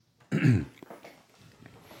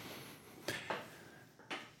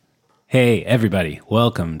Hey, everybody.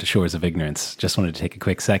 Welcome to Shores of Ignorance. Just wanted to take a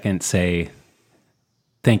quick second, say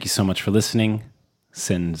thank you so much for listening.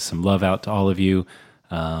 Send some love out to all of you.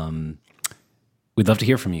 We'd love to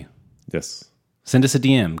hear from you. Yes. Send us a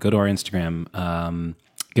DM. Go to our Instagram.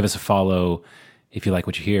 Give us a follow. If you like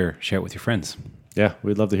what you hear, share it with your friends. Yeah,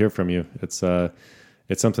 we'd love to hear from you. It's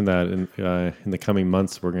something that in the coming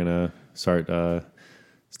months we're gonna start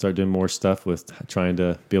doing more stuff with trying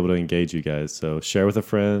to be able to engage you guys. So share with a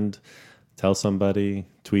friend, tell somebody,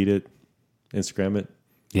 tweet it, Instagram it.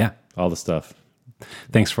 Yeah. All the stuff.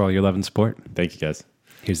 Thanks for all your love and support. Thank you, guys.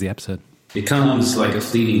 Here's the episode. It comes like a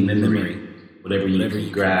fleeting memory. Whatever you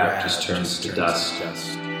grab just turns to dust.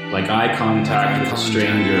 Like eye contact with a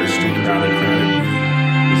stranger in a crowded room.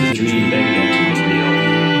 Is a dream begging to reveal.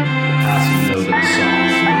 The passing note of a song.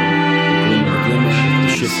 The glimmer of the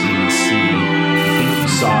shifting sea. You think you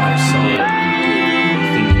saw it, you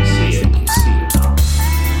think you see it.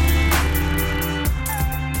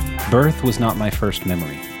 Birth was not my first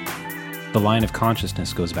memory. The line of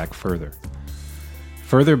consciousness goes back further.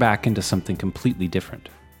 Further back into something completely different.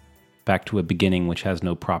 Back to a beginning which has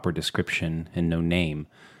no proper description and no name,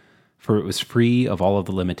 for it was free of all of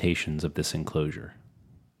the limitations of this enclosure.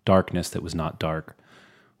 Darkness that was not dark.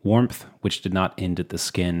 Warmth which did not end at the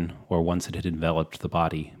skin or once it had enveloped the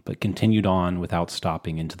body, but continued on without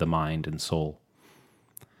stopping into the mind and soul.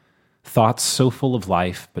 Thoughts so full of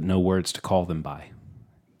life, but no words to call them by.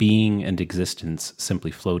 Being and existence simply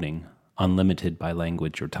floating, unlimited by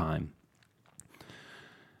language or time.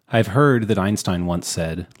 I've heard that Einstein once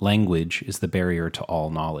said, language is the barrier to all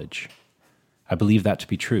knowledge. I believe that to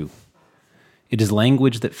be true. It is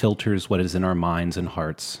language that filters what is in our minds and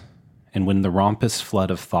hearts, and when the rompous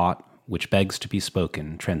flood of thought, which begs to be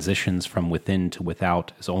spoken, transitions from within to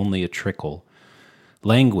without as only a trickle,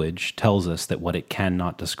 language tells us that what it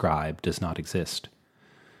cannot describe does not exist.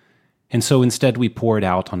 And so instead we pour it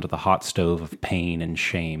out onto the hot stove of pain and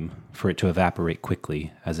shame for it to evaporate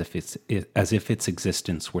quickly as if its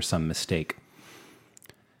existence were some mistake.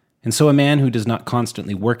 And so a man who does not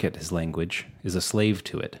constantly work at his language is a slave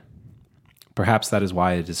to it. Perhaps that is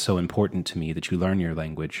why it is so important to me that you learn your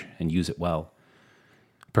language and use it well.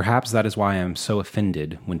 Perhaps that is why I am so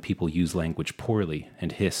offended when people use language poorly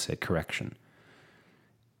and hiss at correction.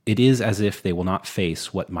 It is as if they will not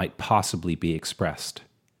face what might possibly be expressed,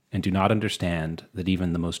 and do not understand that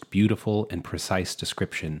even the most beautiful and precise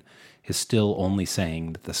description is still only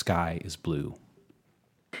saying that the sky is blue.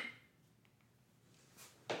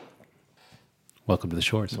 Welcome to the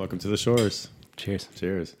Shores. Welcome to the Shores. Cheers.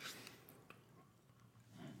 Cheers.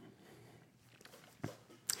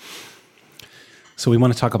 So we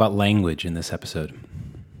want to talk about language in this episode.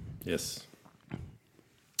 Yes.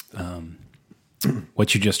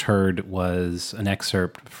 What you just heard was an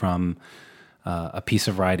excerpt from a piece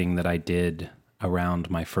of writing that I did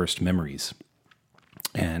around my first memories.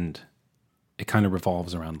 And it kind of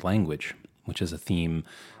revolves around language, which is a theme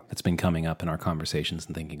that's been coming up in our conversations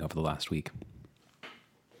and thinking over the last week.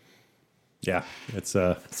 Yeah. It's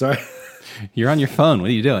sorry. You're on your phone.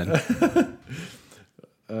 What are you doing?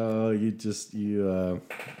 You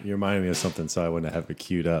reminded me of something, so I wouldn't have it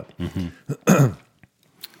queued up. Mm-hmm.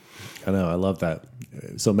 I know. I love that.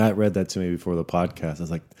 So Matt read that to me before the podcast. I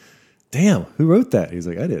was like, damn, who wrote that? He's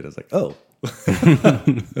like, I did. I was like, oh.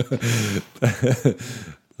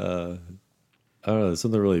 I don't know. There's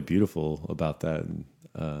something really beautiful about that. And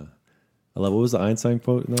I love, what was the Einstein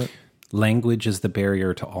quote in that? Language is the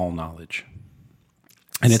barrier to all knowledge.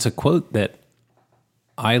 And it's a quote that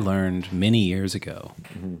I learned many years ago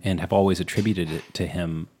and have always attributed it to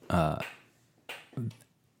him. But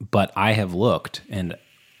I have looked and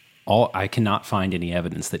I cannot find any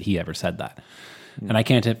evidence that he ever said that. And I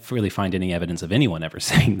can't really find any evidence of anyone ever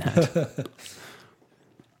saying that.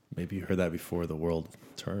 Maybe you heard that before the world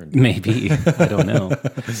turned. Maybe. I don't know.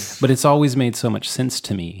 But it's always made so much sense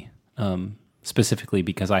to me, specifically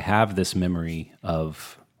because I have this memory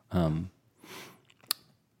of,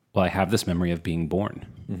 I have this memory of being born.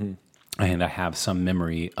 Mm-hmm. And I have some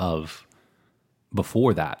memory of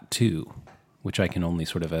before that, too, which I can only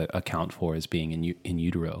sort of account for as being in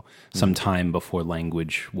utero, some time before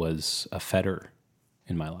language was a fetter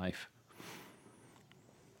in my life.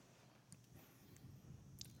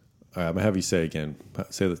 All right, I'm going to have you say again.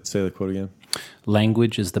 Say the quote again.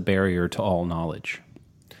 Language is the barrier to all knowledge.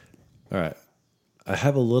 All right. I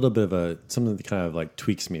have a little bit of something that kind of like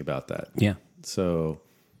tweaks me about that. Yeah. So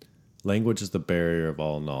language is the barrier of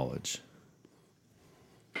all knowledge.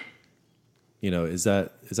 You know, is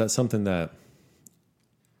that something that,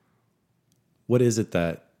 what is it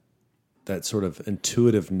that that sort of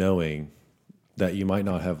intuitive knowing that you might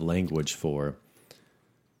not have language for.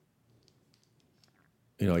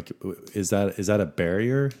 You know, like, is that a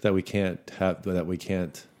barrier that we can't have,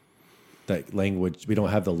 that language, we don't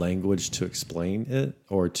have the language to explain it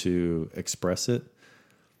or to express it?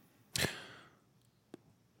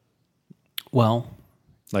 Well,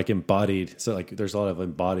 like embodied, so like there's a lot of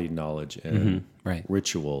embodied knowledge and right.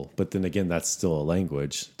 ritual, but then again, that's still a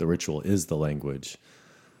language. The ritual is the language.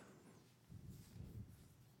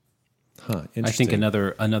 Huh. Interesting. I think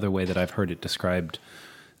another way that I've heard it described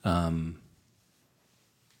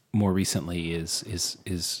more recently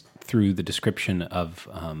is through the description of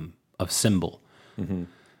symbol,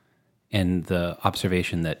 and the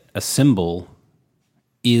observation that a symbol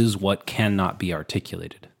is what cannot be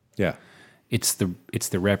articulated. Yeah. It's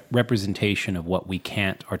the representation of what we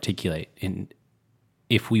can't articulate. And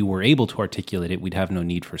if we were able to articulate it, we'd have no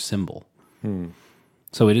need for symbol.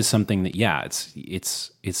 So it is something that,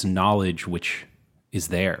 it's knowledge which is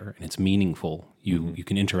there and it's meaningful. You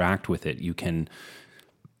can interact with it.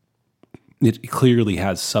 It clearly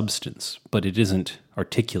has substance, but it isn't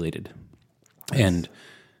articulated. And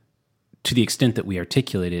to the extent that we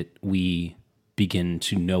articulate it, we begin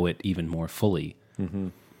to know it even more fully.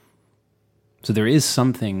 So there is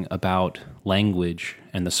something about language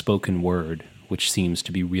and the spoken word which seems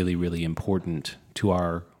to be really, really important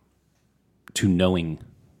to knowing.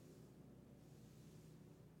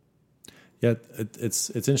 Yeah,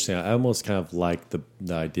 it's interesting. I almost kind of like the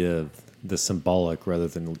idea of the symbolic rather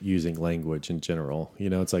than using language in general.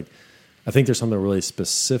 You know, it's like, I think there's something really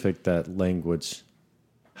specific that language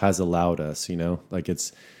has allowed us, you know, like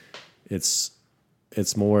it's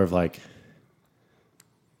more of like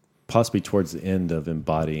possibly towards the end of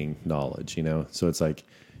embodying knowledge, you know? So it's like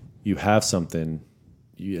you have something,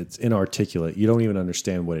 it's inarticulate, you don't even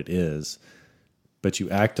understand what it is, but you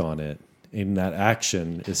act on it. And that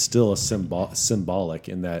action is still a symbolic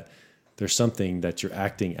in that there's something that you're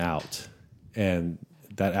acting out. And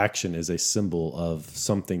that action is a symbol of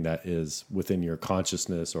something that is within your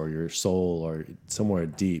consciousness or your soul or somewhere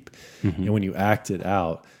deep. And when you act it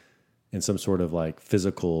out in some sort of like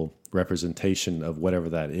physical representation of whatever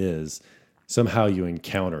that is, somehow you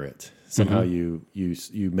encounter it. Somehow you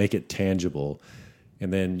make it tangible.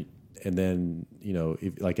 And then, you know,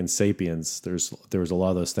 like in Sapiens, there was a lot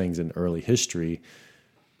of those things in early history,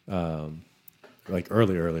 like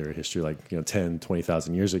earlier history, like, you know, 10,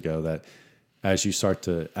 20,000 years ago, that as you start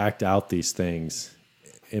to act out these things,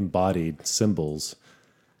 embodied symbols,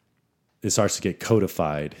 it starts to get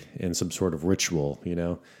codified in some sort of ritual, you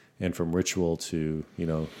know, and from ritual to, you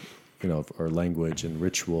know, or language and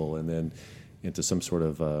ritual, and then into some sort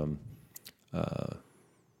of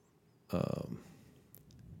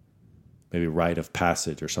maybe rite of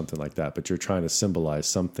passage or something like that. But you're trying to symbolize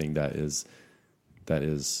something that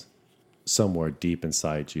is somewhere deep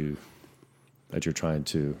inside you that you're trying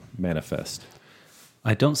to manifest.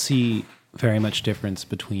 I don't see very much difference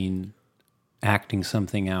between acting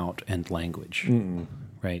something out and language,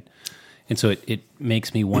 right? And so it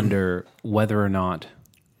makes me wonder whether or not,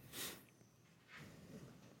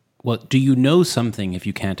 well, do you know something if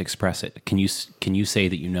you can't express it? Can you say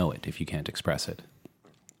that you know it if you can't express it?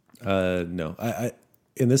 No. I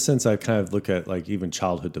in this sense, I kind of look at like even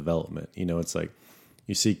childhood development. You know, it's like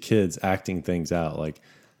you see kids acting things out, like,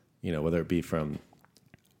 you know, whether it be from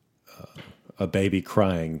a baby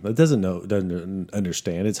crying that doesn't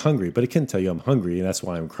understand, it's hungry, but it can tell you I'm hungry and that's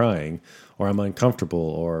why I'm crying, or I'm uncomfortable,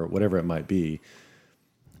 or whatever it might be.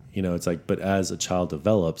 You know, it's like, but as a child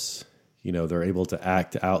develops, you know, they're able to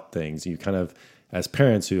act out things. You kind of, as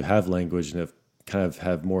parents who have language and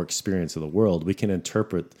have more experience of the world, we can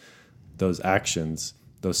interpret those actions,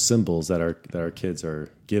 those symbols that our kids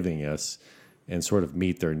are giving us, and sort of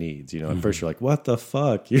meet their needs. You know, at first you're like, what the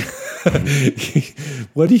fuck?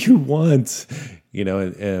 What do you want? You know,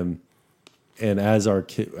 and as our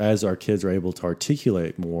kids are able to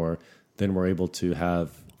articulate more, then we're able to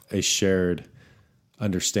have a shared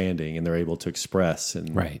understanding, and they're able to express,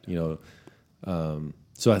 and right. You know,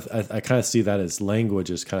 so I kind of see that as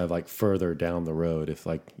language is kind of like further down the road, if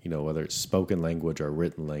like, you know, whether it's spoken language or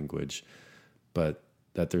written language, but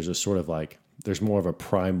that there's a sort of like, there's more of a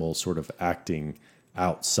primal sort of acting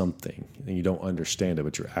out something, and you don't understand it,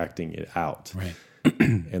 but you're acting it out. Right.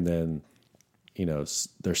 And then, you know,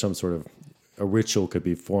 there's some sort of a ritual could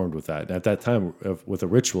be formed with that. And at that time with a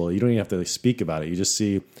ritual, you don't even have to speak about it. You just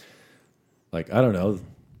see, like, I don't know,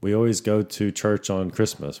 we always go to church on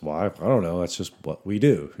Christmas. Why? I don't know. That's just what we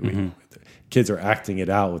do. Kids are acting it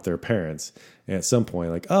out with their parents. And at some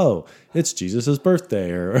point, like, oh, it's Jesus's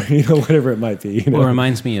birthday, or whatever it might be. Well, it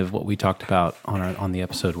reminds me of what we talked about on the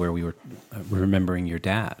episode where we were remembering your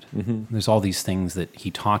dad. There's all these things that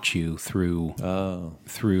he taught you through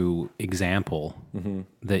example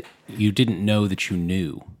that you didn't know that you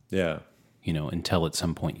knew. Yeah. Until at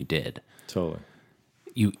some point you did. Totally.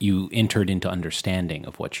 You entered into understanding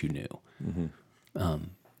of what you knew.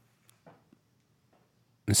 And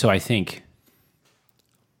so I think,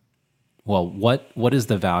 well, what is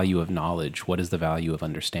the value of knowledge? What is the value of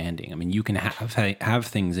understanding? I mean, you can have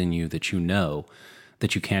things in you that you know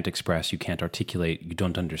that you can't express, you can't articulate, you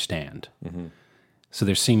don't understand. So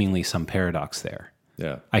there's seemingly some paradox there.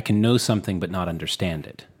 Yeah. I can know something but not understand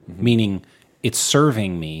it, meaning it's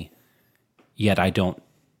serving me, yet I don't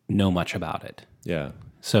know much about it. Yeah.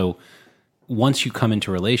 So once you come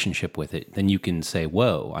into relationship with it, then you can say,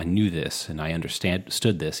 whoa, I knew this and I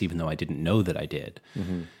understood this, even though I didn't know that I did.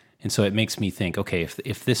 And so it makes me think, okay,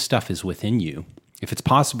 if this stuff is within you, if it's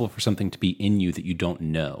possible for something to be in you that you don't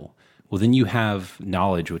know, well, then you have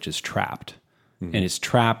knowledge which is trapped. And it's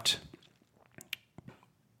trapped.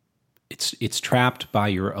 It's trapped by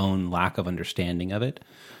your own lack of understanding of it,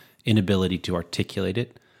 inability to articulate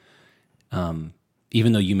it.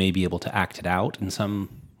 Even though you may be able to act it out in some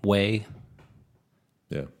way,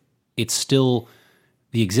 Yeah. it's still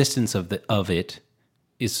the existence of it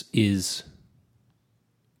is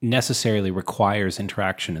necessarily requires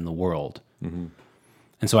interaction in the world. And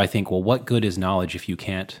so I think, well, what good is knowledge if you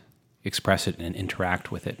can't express it and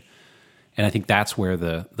interact with it? And I think that's where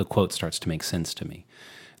the quote starts to make sense to me.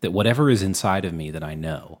 That whatever is inside of me that I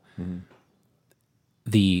know,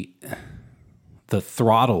 the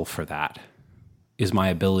throttle for that is my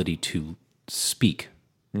ability to speak,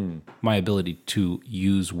 my ability to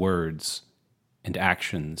use words and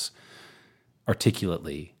actions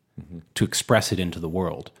articulately to express it into the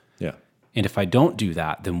world. Yeah. And if I don't do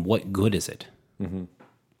that, then what good is it?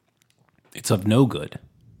 It's of no good.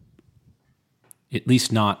 At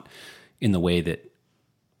least not in the way that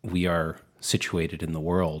we are situated in the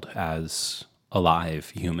world as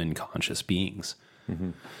alive, human, conscious beings. I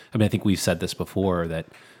mean, I think we've said this before, that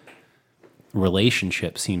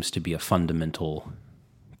relationship seems to be a fundamental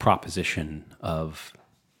proposition of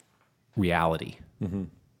reality.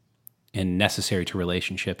 And necessary to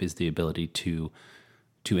relationship is the ability to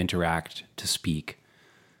interact, to speak,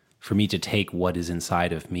 for me to take what is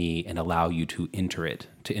inside of me and allow you to enter it,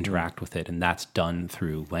 to interact with it. And that's done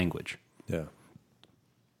through language. Yeah.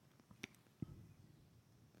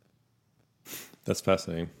 That's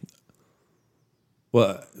fascinating.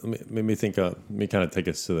 Well, let me think. Let me kind of take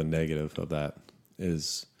us to the negative of that.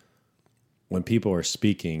 Is when people are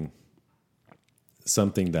speaking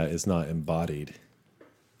something that is not embodied,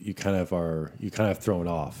 you kind of thrown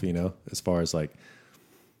off. As far as like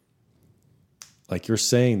you're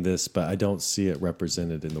saying this, but I don't see it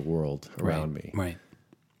represented in the world around me. Right.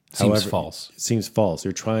 Seems false. It seems false.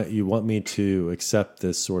 You want me to accept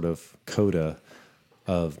this sort of coda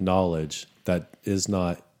of knowledge that is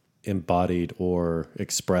not embodied or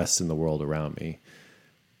expressed in the world around me.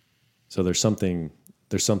 So there's something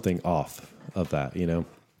off of that,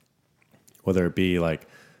 whether it be like,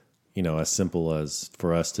 as simple as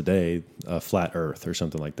for us today, a flat earth or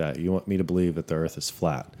something like that. You want me to believe that the earth is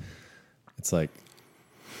flat. It's like,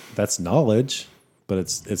 that's knowledge, but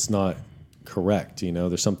it's not correct.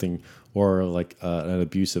 There's something, or like an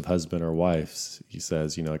abusive husband or wife, he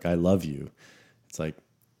says, like, I love you. It's like,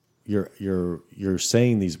 you're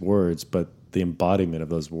saying these words, but the embodiment of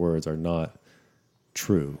those words are not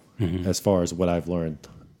true as far as what I've learned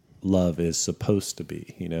love is supposed to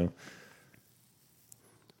be,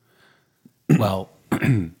 Well,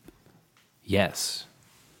 yes,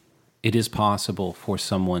 it is possible for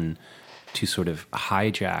someone to sort of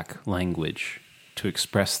hijack language to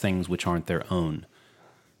express things which aren't their own,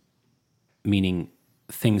 meaning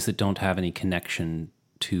things that don't have any connection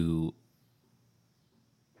to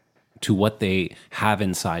what they have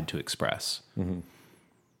inside to express.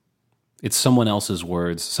 It's someone else's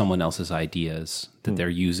words, someone else's ideas that they're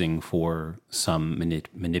using for some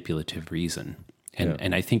manipulative reason.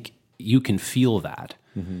 And I think you can feel that,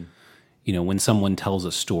 when someone tells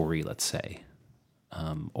a story, let's say,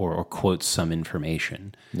 or quotes some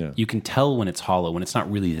information, you can tell when it's hollow, when it's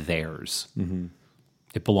not really theirs.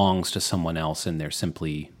 It belongs to someone else, and they're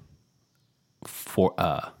simply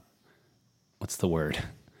what's the word?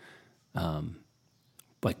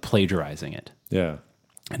 Like plagiarizing it. Yeah.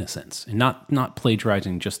 In a sense. And not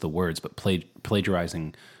plagiarizing just the words, but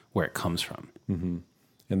plagiarizing where it comes from. And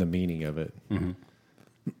the meaning of it.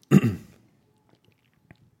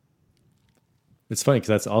 It's funny because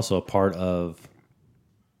that's also a part of.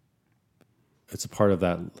 It's a part of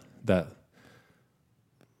that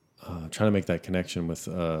trying to make that connection with.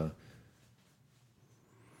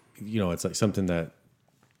 It's like something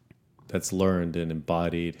that's learned and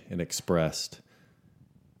embodied and expressed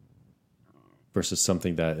versus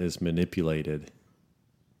something that is manipulated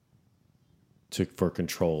for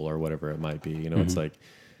control or whatever it might be. It's like,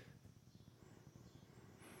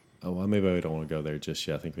 oh, well, maybe I don't want to go there just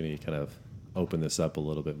yet. I think we need to kind of open this up a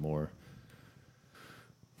little bit more.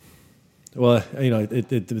 Well,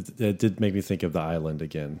 it did make me think of the island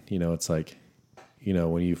again. It's like,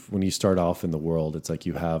 when you start off in the world, it's like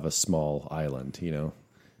you have a small island,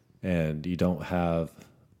 and you don't have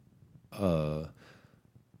a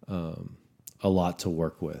lot to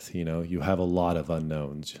work with. You have a lot of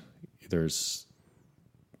unknowns. The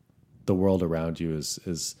world around you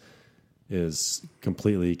is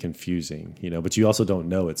completely confusing, but you also don't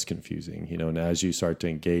know it's confusing, and as you start to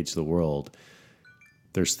engage the world,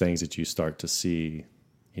 there's things that you start to see,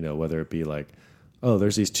 whether it be like, oh,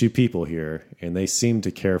 there's these two people here and they seem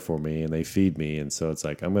to care for me and they feed me. And so it's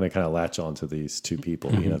like, I'm going to kind of latch on to these two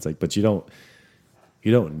people, it's like, but you don't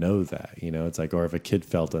know that, it's like, or if a kid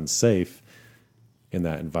felt unsafe in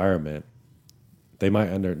that environment, they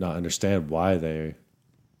might not understand why they're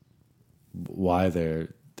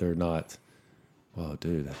not. Whoa,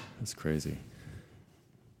 dude, that's crazy.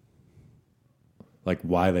 Like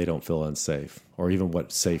why they don't feel unsafe or even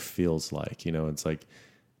what safe feels like, it's like,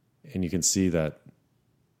 and you can see that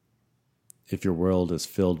if your world is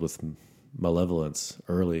filled with malevolence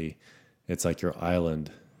early, it's like your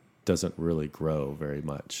island doesn't really grow very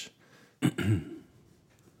much.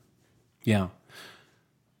 Yeah.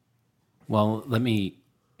 Well, let me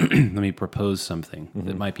propose something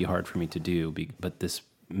that might be hard for me to do, but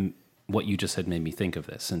what you just said made me think of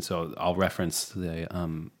this. And so I'll reference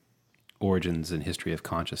the Origins and History of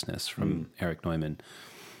Consciousness from Erich Neumann.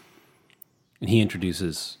 And he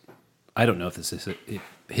introduces, I don't know if this is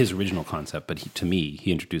his original concept, but he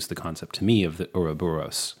introduced the concept to me of the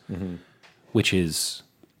Ouroboros, which is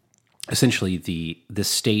essentially the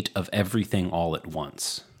state of everything all at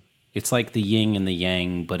once. It's like the yin and the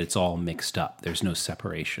yang, but it's all mixed up. There's no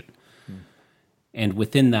separation. And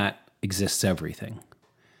within that exists everything.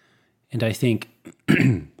 And I think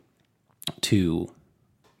to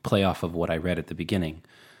play off of what I read at the beginning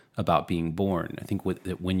about being born, I think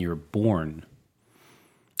that when you're born,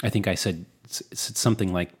 I think I said it's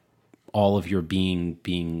something like all of your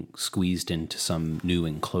being squeezed into some new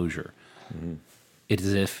enclosure. Mm-hmm. It's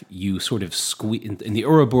as if you sort of squeeze, and the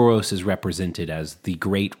Ouroboros is represented as the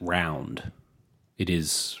great round. It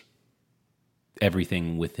is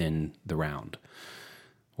everything within the round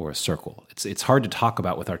or a circle. It's hard to talk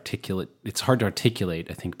about with articulate. It's hard to articulate,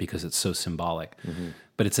 I think, because it's so symbolic. Mm-hmm.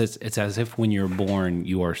 But it's as if when you're born,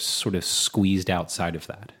 you are sort of squeezed outside of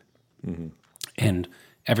that. Mm-hmm. And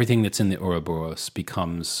everything that's in the Ouroboros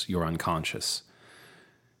becomes your unconscious.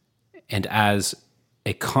 And as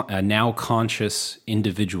a now conscious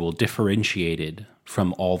individual differentiated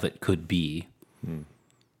from all that could be,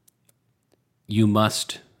 you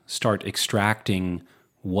must start extracting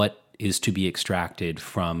what is to be extracted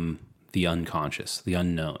from the unconscious, the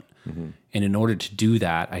unknown. Mm-hmm. And in order to do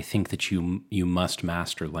that, I think that you must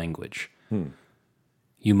master language.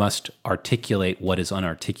 You must articulate what is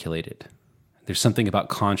unarticulated. There's something about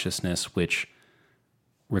consciousness which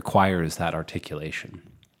requires that articulation.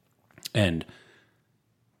 And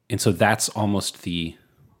so that's almost the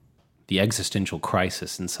existential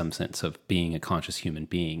crisis in some sense of being a conscious human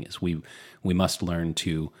being, is we must learn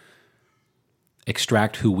to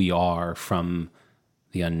extract who we are from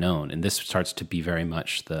the unknown. And this starts to be very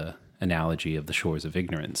much the analogy of the shores of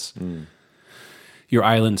ignorance. Your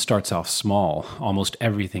island starts off small. Almost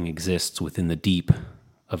everything exists within the deep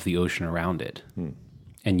of the ocean around it.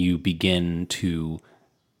 And you begin to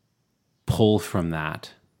pull from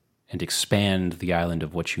that and expand the island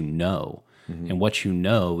of what you know. Mm-hmm. And what you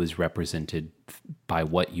know is represented by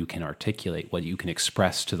what you can articulate, what you can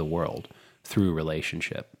express to the world through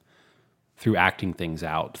relationship, through acting things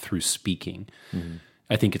out, through speaking. Mm-hmm.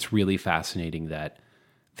 I think it's really fascinating that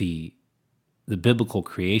the biblical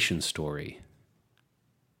creation story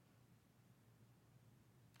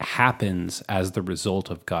happens as the result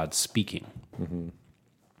of God speaking. Mm-hmm.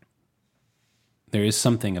 There is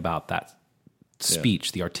something about that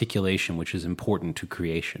speech, the articulation, which is important to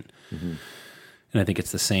creation. Mm-hmm. And I think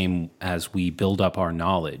it's the same as we build up our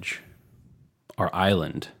knowledge, our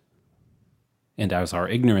island, and as our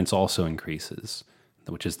ignorance also increases,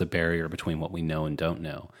 which is the barrier between what we know and don't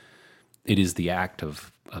know. It is the act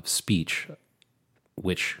of speech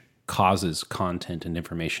which causes content and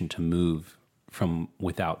information to move from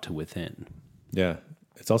without to within. Yeah.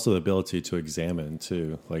 It's also the ability to examine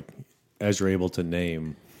too. Like as you're able to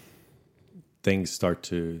name, things start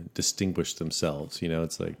to distinguish themselves. You know,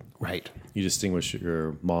 it's like Right. you distinguish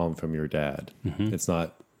your mom from your dad. It's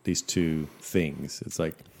not these two things. It's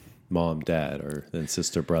like mom, dad, or then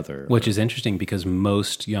sister, brother. Which is interesting because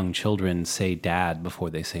most young children say dad before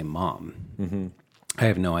they say mom. I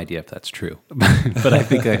have no idea if that's true, but I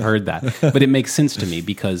think I heard that. But it makes sense to me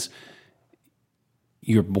because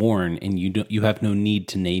you're born and you have no need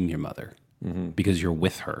to name your mother because you're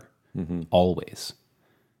with her always.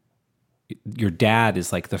 Your dad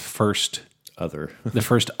is like the first other.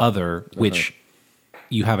 which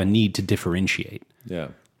you have a need to differentiate. Yeah.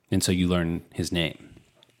 And so you learn his name.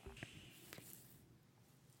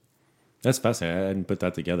 That's fascinating. I hadn't put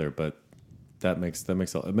that together, but it makes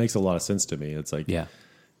a lot of sense to me. It's like, Yeah.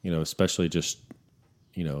 you know, especially just,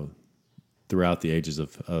 you know, throughout the ages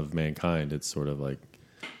of mankind, it's sort of like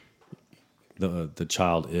the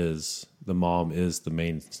child is, the mom is the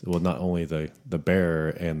main, well, not only the bearer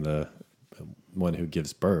and the one who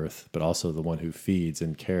gives birth, but also the one who feeds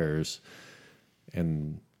and cares.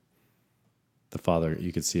 And the father,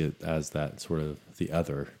 you could see it as that sort of the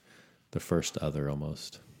other, the first other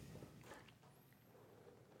almost.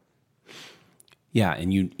 Yeah,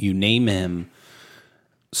 and you name him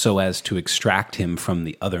so as to extract him from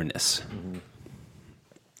the otherness.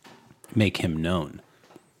 Make him known.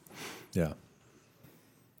 Yeah.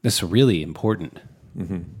 This is really important.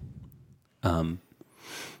 You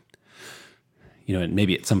know, and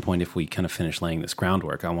maybe at some point, if we kind of finish laying this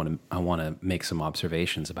groundwork, I want to make some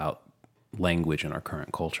observations about language in our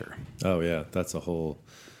current culture. Oh yeah, that's a whole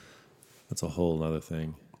other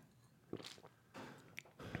thing.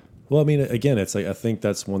 Well, I mean, again, it's like I think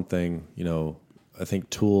that's one thing. You know, I think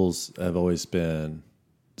tools have always been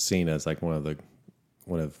seen as like one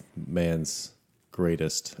of man's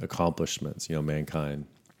greatest accomplishments. You know, mankind.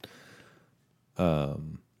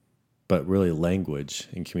 But really, language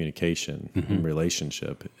and communication and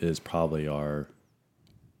relationship is probably our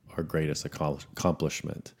greatest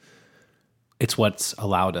accomplishment. It's what's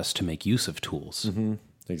allowed us to make use of tools.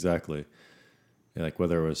 Exactly. Yeah, like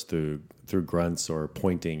whether it was through grunts or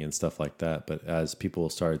pointing and stuff like that. But as people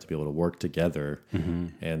started to be able to work together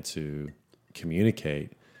and to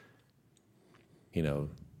communicate, you know,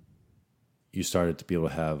 you started to be able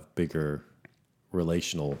to have bigger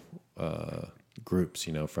relational groups,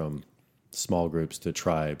 you know, from small groups to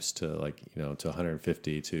tribes to like, you know, to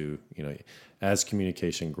 150 to, you know, as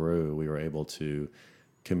communication grew, we were able to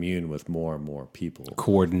commune with more and more people.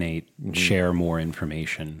 Coordinate, share more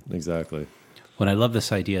information. Exactly. When I love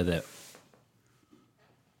this idea that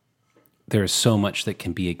there is so much that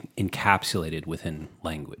can be encapsulated within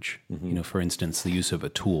language. You know, for instance, the use of a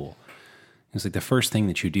tool. It's like the first thing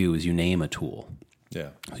that you do is you name a tool. Yeah.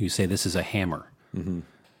 You say, this is a hammer.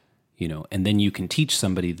 You know, and then you can teach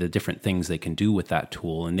somebody the different things they can do with that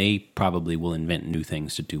tool, and they probably will invent new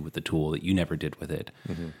things to do with the tool that you never did with it.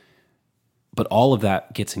 But all of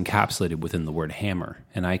that gets encapsulated within the word hammer.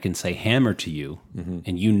 And I can say hammer to you,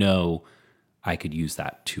 and you know I could use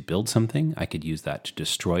that to build something. I could use that to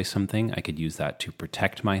destroy something. I could use that to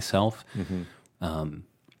protect myself.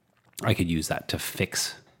 I could use that to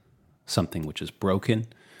fix something which is broken.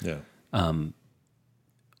 Yeah.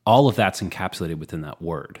 All of that's encapsulated within that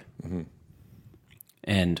word.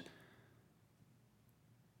 And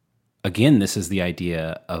again, this is the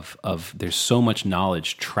idea of there's so much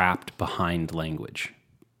knowledge trapped behind language.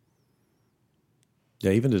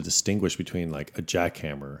 Yeah, even to distinguish between like a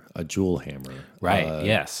jackhammer, a jewel hammer. Right,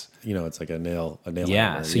 yes. You know, it's like a nail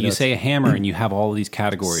Yeah, hammer. so you say a hammer and you have all of these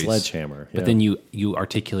categories. Sledgehammer. But then you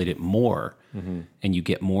articulate it more and you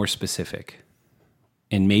get more specific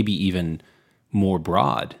and maybe even more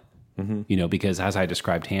broad. You know, because as I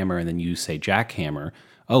described hammer and then you say jackhammer,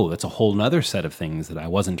 oh, that's a whole nother set of things that I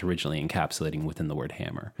wasn't originally encapsulating within the word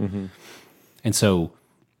hammer. And so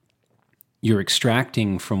you're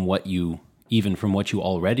extracting from what you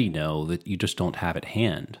already know that you just don't have at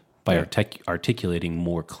hand by articulating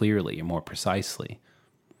more clearly and more precisely.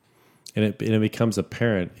 And it becomes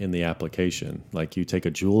apparent in the application. Like you take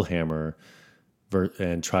a jewel hammer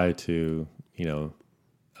and try to, you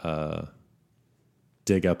know,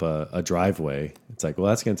 dig up a driveway. It's like, well,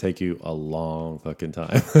 that's going to take you a long fucking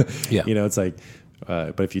time. Yeah. You know, it's like,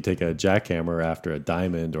 but if you take a jackhammer after a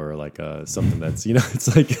diamond or like something that's, you know,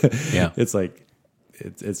 it's like, it's like,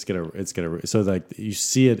 it's gonna. So like you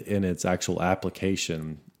see it in its actual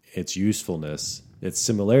application, its usefulness, its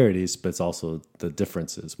similarities, but it's also the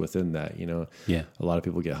differences within that. You know, Yeah. A lot of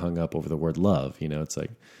people get hung up over the word love. You know, it's like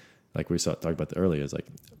like we talked about earlier, is like,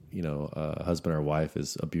 a husband or wife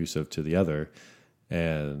is abusive to the other,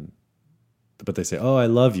 but they say, "Oh, I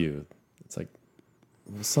love you." It's like,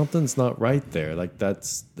 well, something's not right there. Like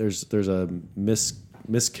there's a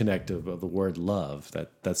misconnect of the word love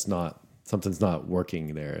that's not, something's not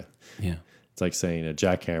working there. Yeah. It's like saying a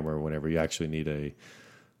jackhammer whenever you actually need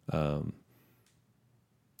a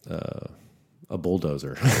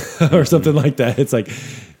bulldozer or something like that. It's like,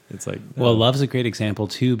 well, love's a great example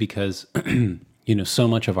too, because, so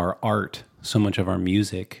much of our art, so much of our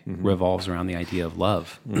music revolves around the idea of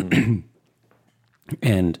love.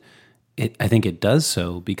 And I think it does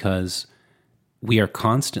so because we are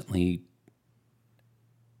constantly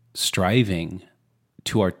striving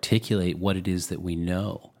to articulate what it is that we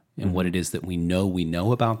know, and what it is that we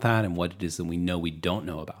know about that, and what it is that we know we don't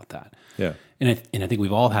know about that. Yeah. And I think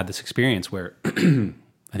we've all had this experience where,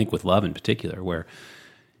 I think with love in particular, where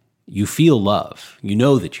you feel love, you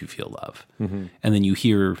know that you feel love, and then you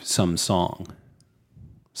hear some song,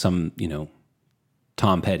 some,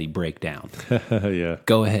 Tom Petty breakdown. Yeah.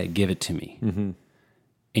 Go ahead, give it to me.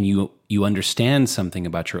 And you understand something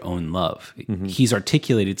about your own love. He's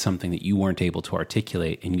articulated something that you weren't able to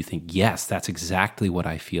articulate, and you think, yes, that's exactly what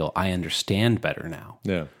I feel. I understand better now.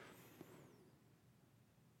 Yeah.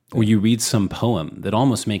 Or you read some poem that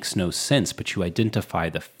almost makes no sense, but you identify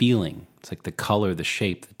the feeling. It's like the color, the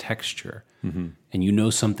shape, the texture. And you know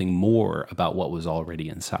something more about what was already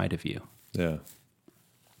inside of you. Yeah.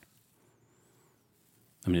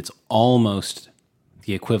 I mean, it's almost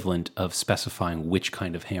the equivalent of specifying which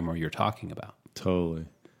kind of hammer you're talking about. Totally.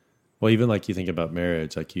 Well, even like you think about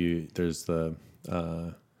marriage, like there's the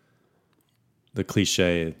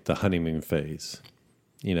cliche, the honeymoon phase,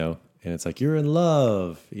 and it's like, you're in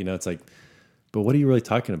love, it's like, but what are you really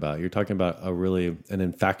talking about? You're talking about an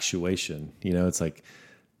infatuation, it's like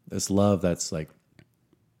this love that's like,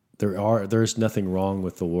 there's nothing wrong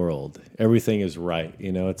with the world. Everything is right.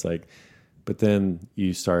 It's like, but then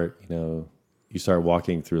you start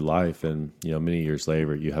walking through life, and, many years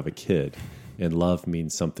later you have a kid, and love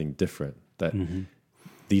means something different. That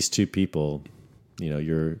these two people,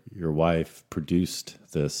 your wife produced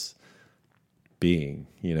this being,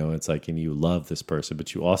 it's like, and you love this person,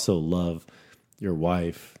 but you also love your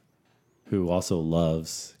wife, who also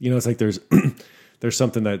loves, it's like there's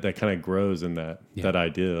something that kind of grows in that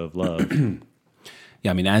idea of love. Yeah,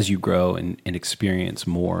 I mean, as you grow and experience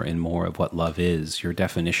more and more of what love is, your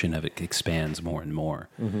definition of it expands more and more.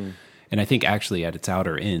 And I think actually at its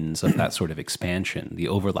outer ends of that sort of expansion, the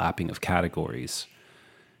overlapping of categories,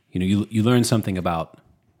 you learn something about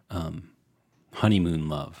honeymoon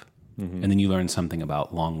love, and then you learn something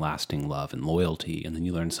about long-lasting love and loyalty, and then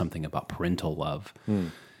you learn something about parental love.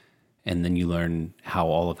 And then you learn how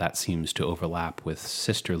all of that seems to overlap with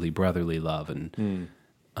sisterly, brotherly love, and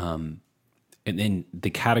then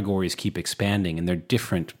the categories keep expanding, and they're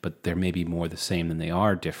different, but they're maybe more the same than they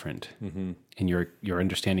are different. And your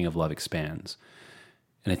understanding of love expands.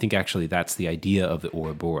 And I think actually that's the idea of the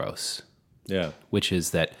Ouroboros. Yeah. Which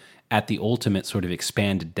is that at the ultimate sort of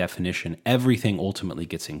expanded definition, everything ultimately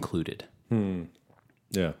gets included.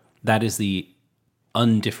 Yeah. That is the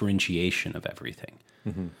undifferentiation of everything.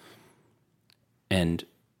 And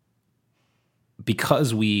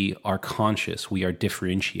because we are conscious, we are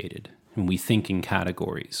differentiated. And we think in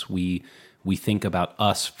categories. We think about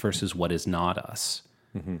us versus what is not us.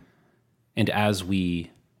 And as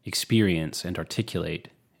we experience and articulate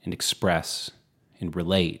and express and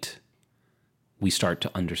relate, we start to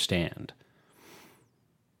understand.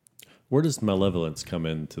 Where does malevolence come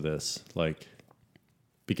into this? Like,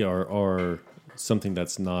 or something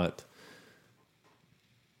that's not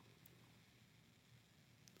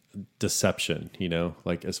deception,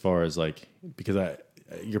 like as far as like, because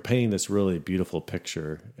you're painting this really beautiful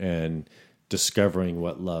picture and discovering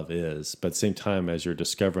what love is, but at the same time as you're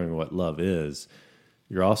discovering what love is,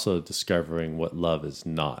 you're also discovering what love is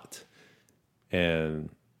not. And,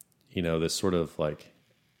 this sort of like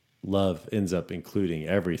love ends up including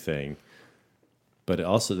everything, but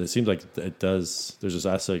it seems like it does, there's this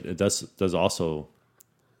aspect, it does also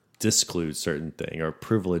disclude certain thing or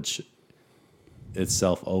privilege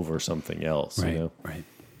itself over something else, Right, right.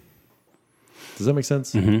 Does that make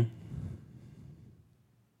sense?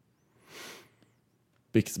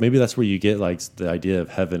 Because maybe that's where you get like the idea of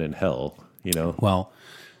heaven and hell, Well,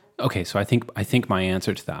 okay, so I think my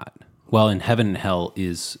answer to that, well, in heaven and hell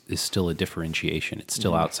is still a differentiation. It's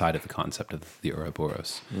still outside of the concept of the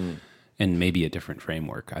Ouroboros, and maybe a different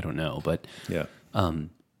framework. I don't know, but yeah,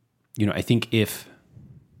 I think if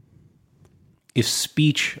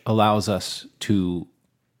speech allows us to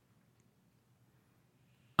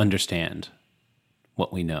understand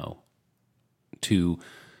what we know, to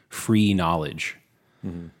free knowledge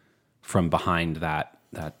from behind that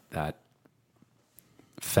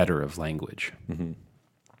fetter of language.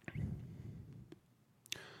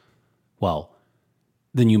 Well,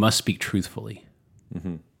 then you must speak truthfully.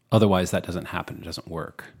 Otherwise, that doesn't happen. It doesn't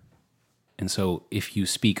work. And so if you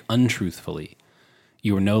speak untruthfully,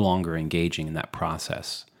 you are no longer engaging in that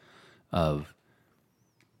process of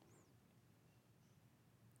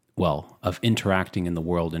interacting in the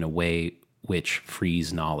world in a way which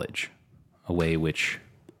frees knowledge, a way which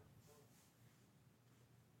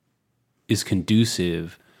is in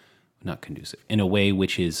a way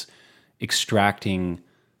which is extracting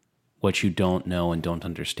what you don't know and don't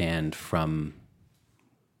understand from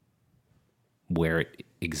where it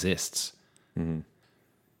exists.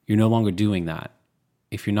 You're no longer doing that.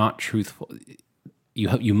 If you're not truthful,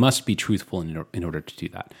 you must be truthful in order to do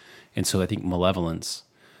that. And so I think malevolence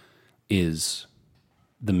is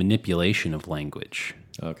the manipulation of language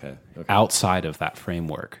outside of that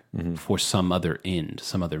framework for some other end,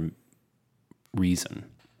 some other reason.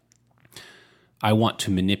 I want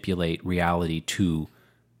to manipulate reality to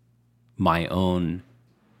my own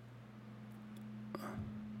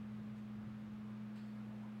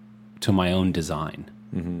design.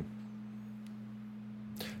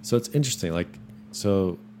 So it's interesting. Like,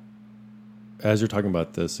 so as you're talking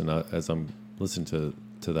about this, and as I'm listening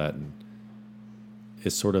to that, and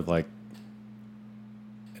it's sort of like,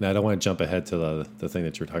 and I don't want to jump ahead to the thing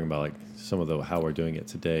that you're talking about, like some of how we're doing it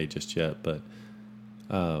today just yet, but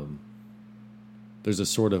there's a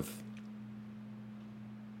sort of,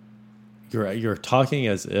 you're talking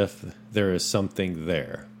as if there is something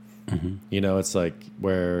there. It's like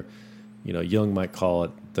where, Jung might call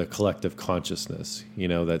it the collective consciousness,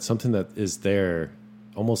 that something that is there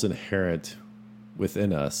almost inherent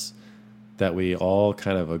within us that we all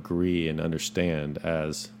kind of agree and understand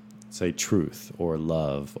as, say, truth or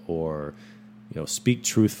love or, speak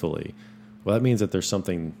truthfully. Well, that means that there's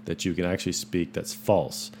something that you can actually speak that's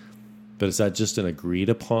false. But is that just an agreed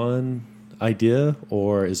upon idea,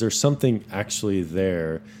 or is there something actually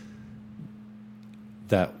there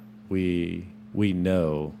that we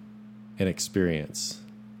know and experience?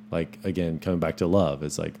 Like, again, coming back to love,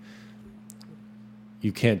 it's like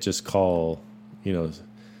you can't just call,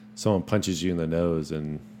 someone punches you in the nose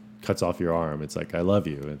and cuts off your arm. It's like, I love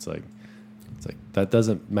you. It's like that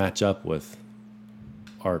doesn't match up with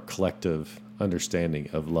our collective understanding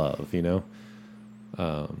of love,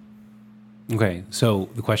 Okay, so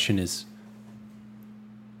the question is,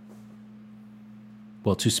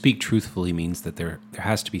 well, to speak truthfully means that there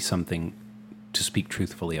has to be something to speak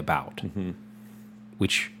truthfully about,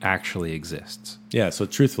 which actually exists. Yeah, so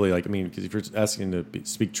truthfully, because if you're asking to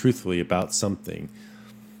speak truthfully about something,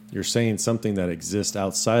 you're saying something that exists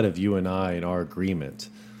outside of you and I and our agreement,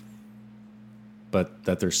 but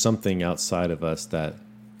that there's something outside of us that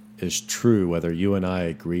is true, whether you and I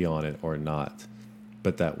agree on it or not,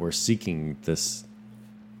 but that we're seeking this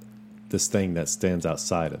thing that stands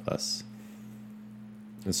outside of us.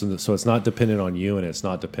 And so it's not dependent on you and it's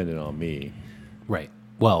not dependent on me. Right.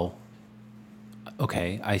 Well,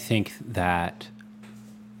 okay, I think that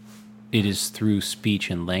it is through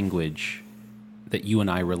speech and language that you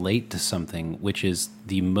and I relate to something which is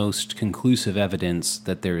the most conclusive evidence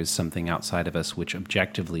that there is something outside of us which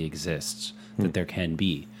objectively exists, that there can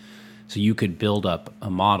be. So you could build up a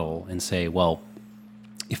model and say, well,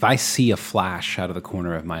 if I see a flash out of the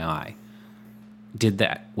corner of my eye,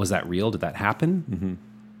 was that real? Did that happen?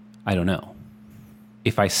 I don't know.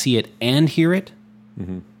 If I see it and hear it,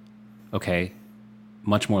 okay,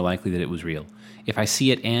 much more likely that it was real. If I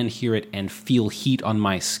see it and hear it and feel heat on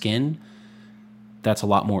my skin, that's a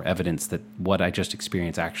lot more evidence that what I just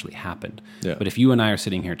experienced actually happened. Yeah. But if you and I are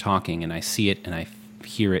sitting here talking and I see it and I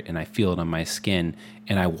hear it and I feel it on my skin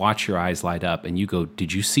and I watch your eyes light up and you go,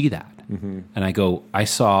 did you see that? And I go, I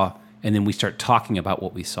saw, and then we start talking about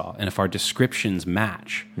what we saw. And if our descriptions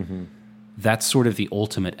match, that's sort of the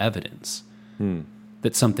ultimate evidence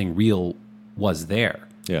that something real was there.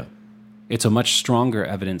 Yeah. It's a much stronger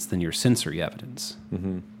evidence than your sensory evidence.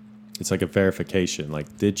 It's like a verification.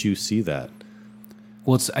 Like, did you see that?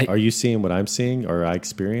 Well, are you seeing what I'm seeing or I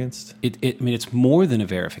experienced? It's more than a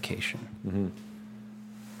verification.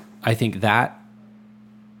 I think that,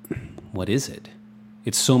 what is it?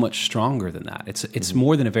 It's so much stronger than that. It's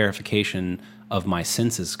more than a verification of my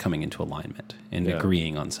senses coming into alignment and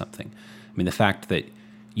agreeing on something. I mean, the fact that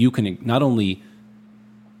you can not only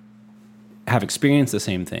have experienced the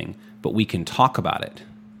same thing, but we can talk about it.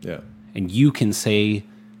 Yeah. And you can say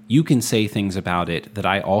things about it that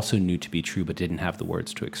I also knew to be true but didn't have the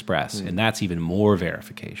words to express. And that's even more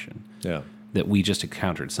verification. Yeah. That we just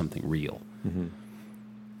encountered something real.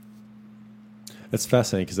 It's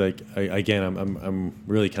fascinating because I'm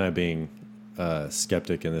really kind of being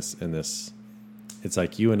skeptic in this. It's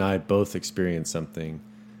like you and I both experience something,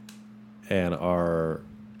 and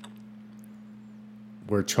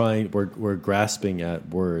we're grasping at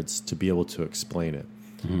words to be able to explain it.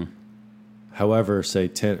 Mm-hmm. However,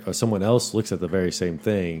 say someone else looks at the very same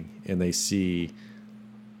thing and they see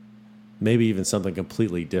maybe even something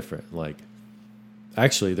completely different. Like,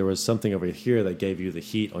 actually, there was something over here that gave you the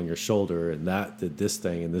heat on your shoulder, and that did this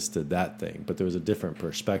thing, and this did that thing. But there was a different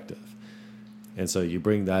perspective, and so you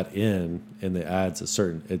bring that in, and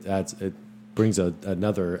it brings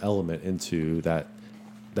another element into that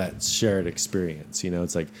shared experience.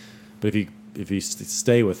 It's like, but if you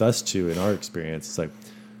stay with us two in our experience, it's like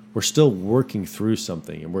we're still working through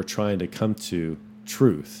something, and we're trying to come to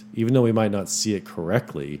truth, even though we might not see it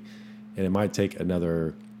correctly, and it might take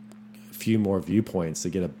another few more viewpoints to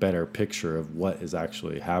get a better picture of what is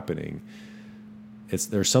actually happening.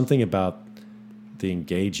 There's something about the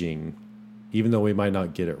engaging, even though we might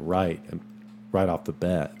not get it right off the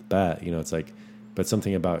bat, it's like, but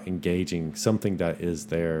something about engaging something that is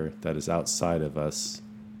there, that is outside of us,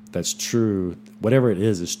 that's true. Whatever it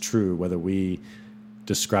is true, whether we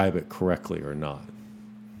describe it correctly or not.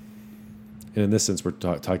 And in this sense, we're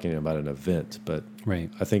talking about an event, but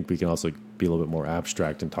right. I think we can also be a little bit more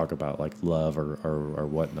abstract and talk about like love or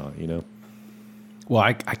whatnot, Well,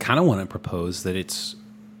 I kind of want to propose that it's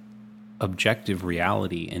objective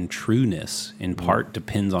reality, and trueness in part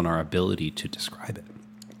depends on our ability to describe it.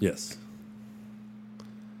 Yes.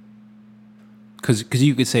 Because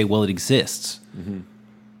you could say, well, it exists. Mm-hmm.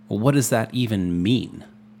 Well, what does that even mean?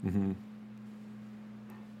 Mm-hmm.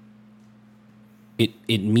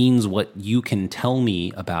 It means what you can tell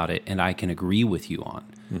me about it and I can agree with you on.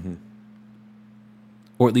 Mm-hmm.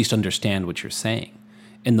 Or at least understand what you're saying.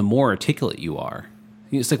 And the more articulate you are,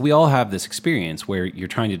 it's like we all have this experience where you're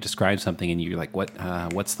trying to describe something and you're like,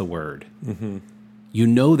 what's the word? Mm-hmm.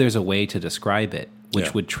 There's a way to describe it,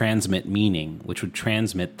 which would transmit meaning, which would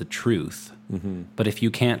transmit the truth. Mm-hmm. But if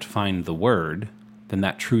you can't find the word, then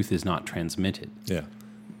that truth is not transmitted. Yeah.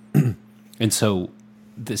 And so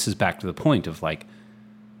this is back to the point of like,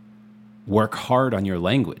 work hard on your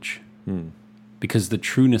language because the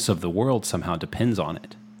trueness of the world somehow depends on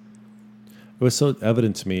it. It was so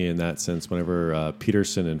evident to me in that sense whenever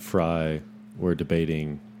Peterson and Fry were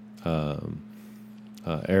debating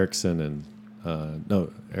Erickson and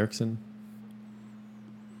Erickson.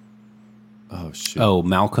 Oh shit! Oh,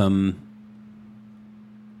 Malcolm.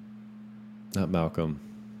 Not Malcolm.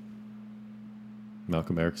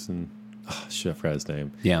 Malcolm Erickson. Oh, shit, I forgot his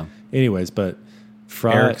name. Yeah. Anyways, but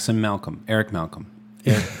Fry... Eric Malcolm.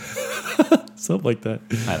 Yeah. Something like that.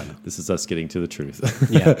 I don't know. This is us getting to the truth.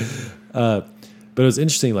 Yeah. But it was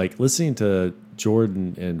interesting, like, listening to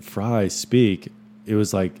Jordan and Fry speak, it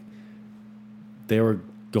was like they were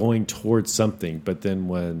going towards something, but then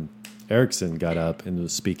when Erickson got up and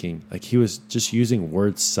was speaking, like, he was just using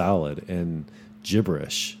word salad and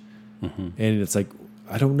gibberish. Mm-hmm. And it's like,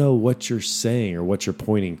 I don't know what you're saying or what you're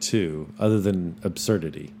pointing to other than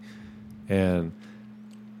absurdity. And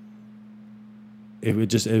it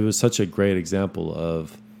was such a great example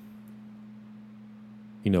of,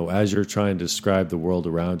 as you're trying to describe the world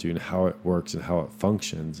around you and how it works and how it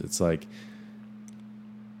functions, it's like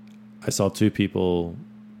I saw two people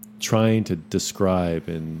trying to describe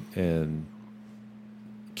and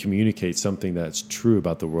communicate something that's true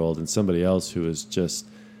about the world, and somebody else who is just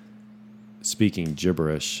speaking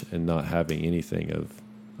gibberish and not having anything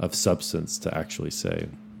of substance to actually say.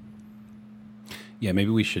 Yeah,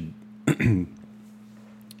 maybe we should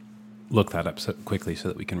look that up quickly so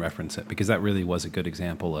that we can reference it, because that really was a good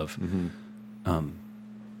example of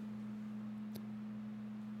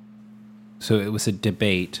so it was a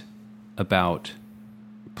debate about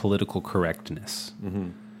political correctness. Mm-hmm.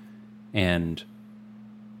 And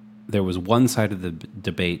there was one side of the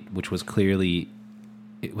debate which was clearly,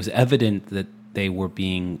 it was evident that they were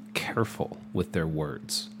being careful with their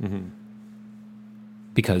words. Mm-hmm.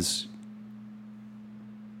 Because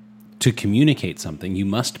to communicate something, you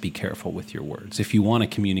must be careful with your words if you want to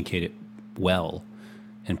communicate it well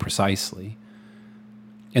and precisely.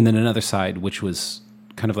 And then another side, which was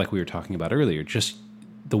kind of like we were talking about earlier, just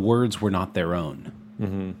the words were not their own.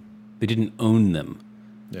 Mm-hmm. They didn't own them.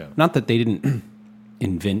 Yeah. Not that they didn't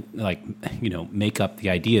invent, make up the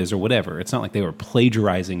ideas or whatever. It's not like they were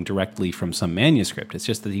plagiarizing directly from some manuscript. It's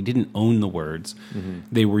just that they didn't own the words. Mm-hmm.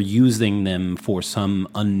 They were using them for some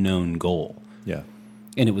unknown goal. Yeah.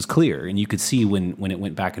 And it was clear, and you could see when it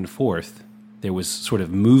went back and forth, there was sort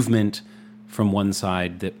of movement from one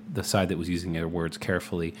side, the side that was using their words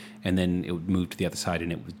carefully, and then it would move to the other side,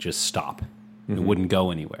 and it would just stop. It wouldn't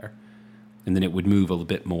go anywhere. And then it would move a little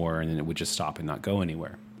bit more, and then it would just stop and not go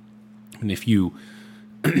anywhere. And if you're,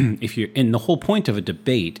 and the whole point of a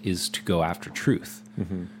debate is to go after truth.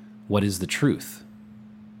 What is the truth?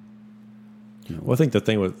 Well, I think the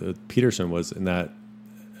thing with Peterson was in that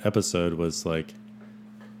episode was like,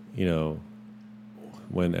 you know,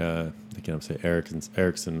 when I can't say Erickson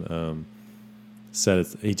said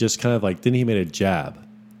it, he just kind of like, then he made a jab.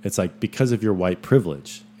 It's like, because of your white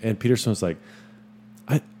privilege. And Peterson was like,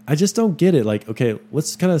 I just don't get it. Like, okay,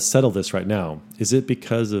 let's kind of settle this right now. Is it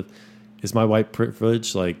because of, is my white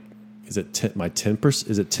privilege like, is it my 10%?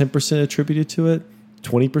 Is it 10% attributed to it?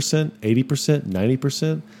 20%? 80%?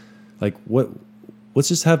 90%? Like what? Let's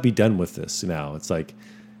just be done with this now. It's like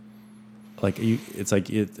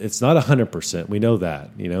it's not 100%. We know that,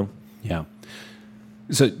 you know. Yeah.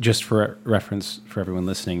 So just for reference for everyone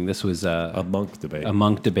listening, this was a monk debate. A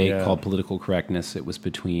monk debate called Political Correctness. It was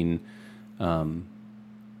between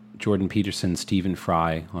Jordan Peterson, Stephen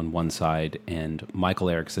Fry on one side, and Michael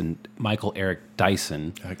Eric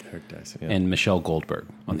Dyson, and Michelle Goldberg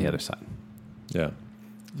on the other side. Yeah.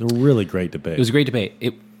 It was a really great debate. It was a great debate.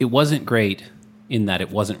 It wasn't great in that it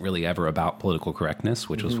wasn't really ever about political correctness,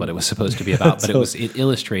 which was what it was supposed to be about, but it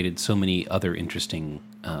illustrated so many other interesting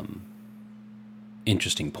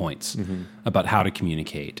points about how to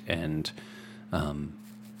communicate, and I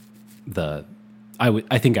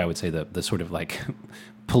think I would say the sort of like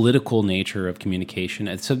political nature of communication.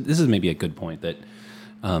 And so this is maybe a good point that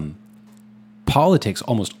politics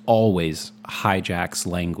almost always hijacks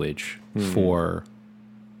language for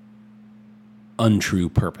untrue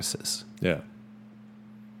purposes. Yeah.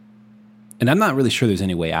 And I'm not really sure there's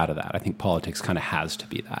any way out of that. I think politics kind of has to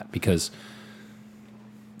be that, because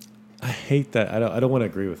I hate that. I don't want to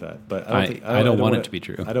agree with that, but I don't want it to be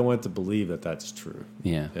true. I don't want to believe that that's true.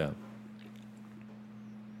 Yeah. Yeah.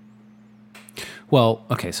 Well,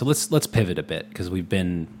 okay, so let's pivot a bit, because we've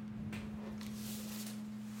been,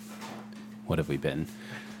 what have we been?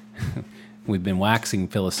 We've been waxing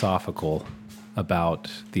philosophical about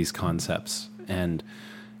these concepts, and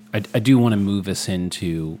I do want to move us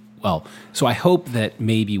into, well, so I hope that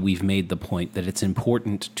maybe we've made the point that it's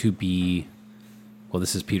important to be, well,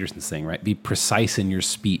 this is Peterson's thing, right? Be precise in your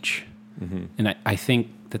speech. And I think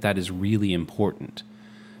that is really important.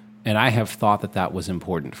 And I have thought that was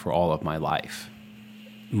important for all of my life,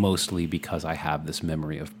 mostly because I have this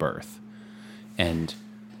memory of birth. And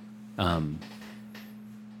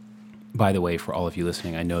by the way, for all of you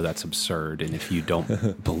listening, I know that's absurd, and if you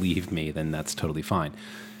don't believe me, then that's totally fine.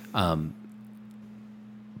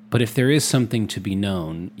 But if there is something to be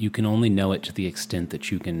known, you can only know it to the extent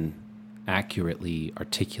that you can accurately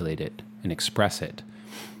articulate it and express it.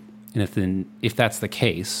 And if that's the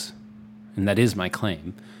case, and that is my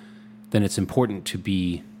claim, then it's important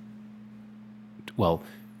to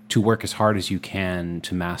work as hard as you can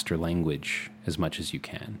to master language as much as you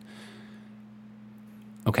can.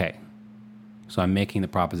 Okay, so I'm making the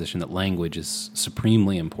proposition that language is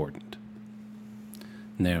supremely important.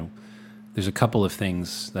 Now, there's a couple of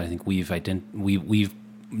things that I think we've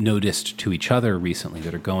noticed to each other recently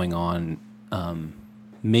that are going on.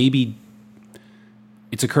 Maybe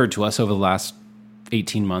it's occurred to us over the last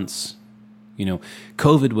 18 months. You know,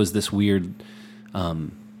 COVID was this weird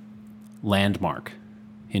landmark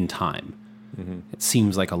in time. It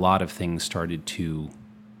seems like a lot of things started to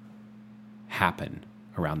happen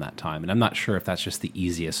around that time. And I'm not sure if that's just the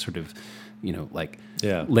easiest sort of,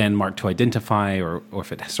 landmark to identify, or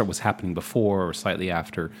if it was happening before or slightly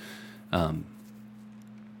after.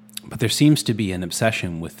 But there seems to be an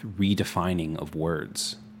obsession with redefining of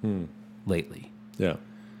words lately. Yeah.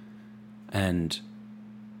 And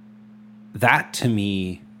that, to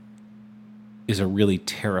me, is a really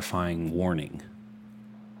terrifying warning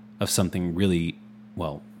of something really,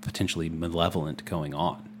 potentially malevolent going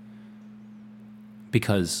on.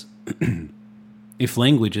 Because if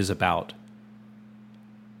language is about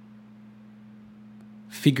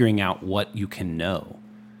figuring out what you can know,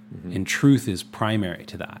 and truth is primary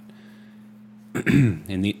to that, then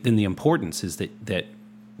the importance is that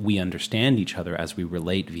we understand each other as we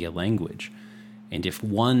relate via language. And if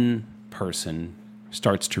one person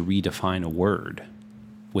starts to redefine a word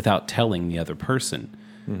without telling the other person,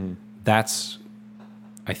 that's,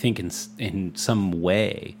 I think, in some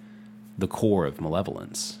way, the core of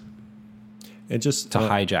malevolence. And just to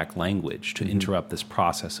hijack language, to interrupt this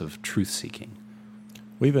process of truth-seeking.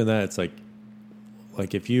 Well, even that, it's like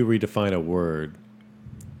if you redefine a word,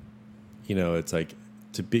 it's like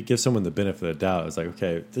give someone the benefit of the doubt. It's like,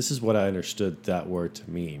 okay, this is what I understood that word to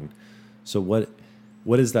mean. So what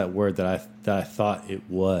is that word that I thought it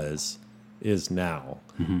was? is now.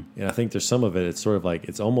 And I think there's some of it, it's sort of like,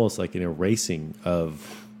 it's almost like an erasing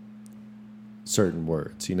of certain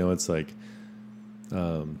words. It's like,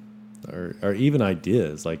 or even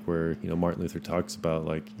ideas, like where, Martin Luther talks about,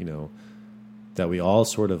 like, that we all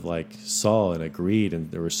sort of like saw and agreed, and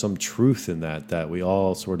there was some truth in that we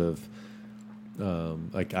all sort of,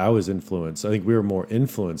 like I was influenced. I think we were more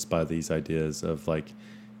influenced by these ideas of like,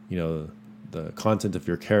 the content of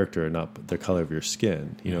your character and not the color of your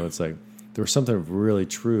skin. It's like there was something really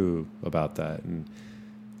true about that. And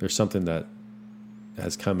there's something that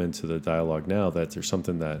has come into the dialogue now, that there's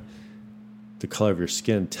something that the color of your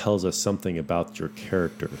skin tells us something about your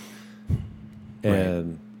character.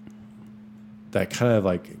 And that kind of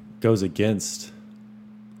like goes against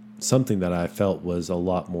something that I felt was a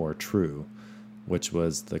lot more true, which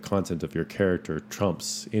was the content of your character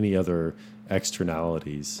trumps any other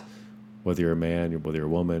externalities, whether you're a man, whether you're a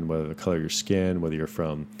woman, whether the color of your skin, whether you're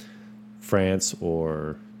from France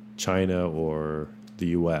or China or the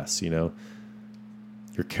US, your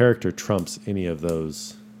character trumps any of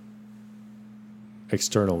those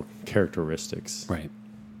external characteristics. Right.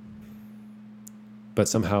 But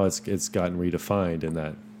somehow it's gotten redefined in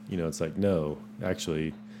that, it's like, no,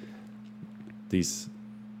 actually these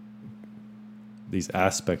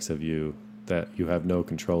aspects of you that you have no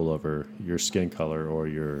control over, your skin color or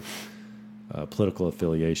your political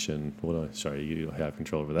affiliation. Well, sorry, you don't have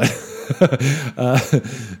control over that.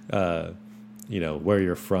 Where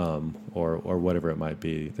you're from or whatever it might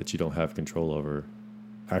be that you don't have control over,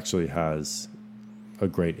 actually has a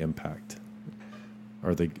great impact,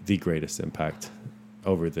 or the greatest impact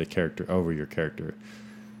over your character.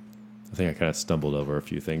 I think I kind of stumbled over a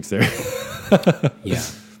few things there. Yeah.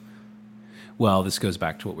 Well, this goes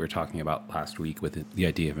back to what we were talking about last week with the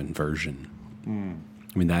idea of inversion.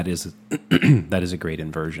 I mean, that is that is a great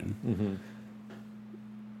inversion.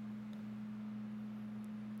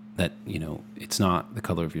 That, it's not the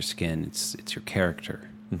color of your skin, it's your character.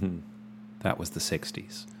 That was the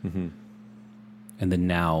 60s. And then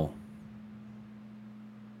now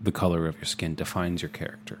the color of your skin defines your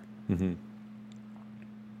character.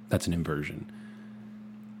 That's an inversion.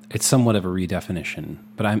 It's somewhat of a redefinition,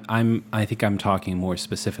 but I think I'm talking more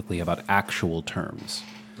specifically about actual terms.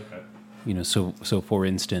 Okay. So for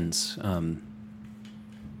instance,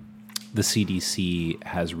 the CDC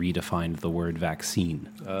has redefined the word vaccine.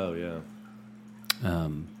 Oh yeah.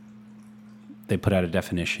 They put out a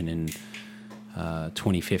definition in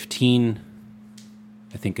 2015.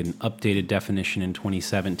 I think an updated definition in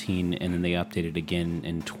 2017, and then they updated again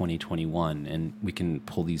in 2021, and we can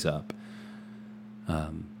pull these up.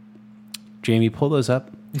 Jamie, pull those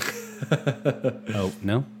up. Oh,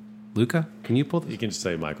 no? Luca, can you pull this? You can just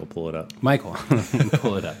say, Michael, pull it up. Michael,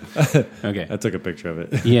 pull it up. Okay. I took a picture of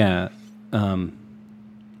it. Yeah.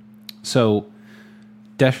 So,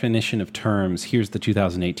 definition of terms, here's the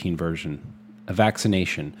 2018 version. A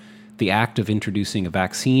vaccination, the act of introducing a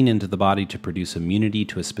vaccine into the body to produce immunity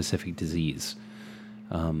to a specific disease.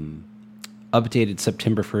 Updated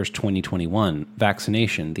September 1st, 2021.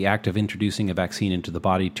 Vaccination, the act of introducing a vaccine into the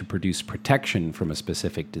body to produce protection from a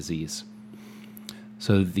specific disease.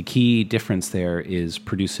 So the key difference there is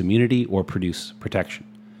produce immunity or produce protection.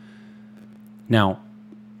 Now,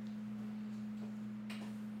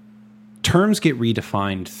 terms get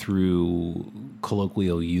redefined through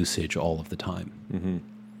colloquial usage all of the time.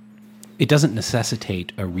 It doesn't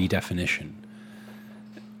necessitate a redefinition.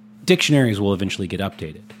 Dictionaries will eventually get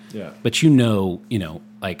updated. Yeah. But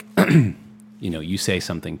like, you say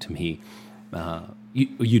something to me,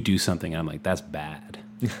 you do something, and I'm like, that's bad.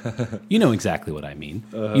 You know exactly what I mean.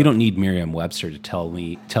 You don't need Merriam-Webster to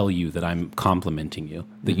tell you that I'm complimenting you,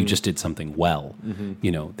 that you just did something well.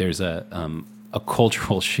 There's a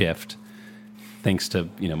cultural shift, thanks to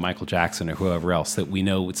Michael Jackson or whoever else, that we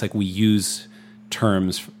know. It's like we use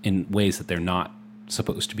terms in ways that they're not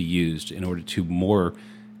supposed to be used in order to more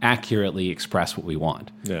accurately express what we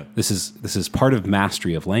want. Yeah. This is part of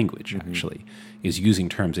mastery of language, actually, is using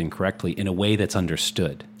terms incorrectly in a way that's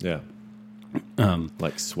understood. Yeah.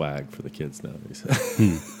 Like swag for the kids nowadays.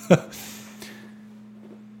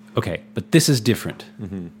 Okay, but this is different.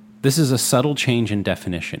 This is a subtle change in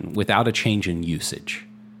definition without a change in usage.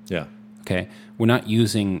 Yeah. Okay? We're not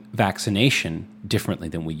using vaccination differently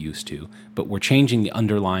than we used to, but we're changing the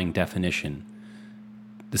underlying definition,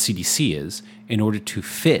 the CDC is, in order to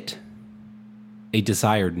fit a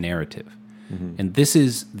desired narrative. And this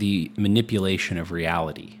is the manipulation of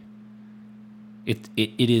reality. It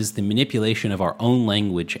is the manipulation of our own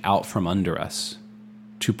language out from under us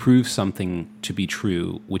to prove something to be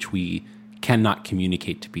true, which we cannot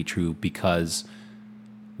communicate to be true because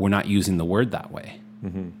we're not using the word that way.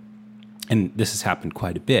 and this has happened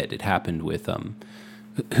quite a bit. It happened with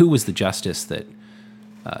who was the justice that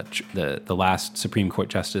the last Supreme Court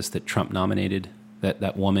justice that Trump nominated?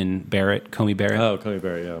 That woman Coney Barrett. Oh, Coney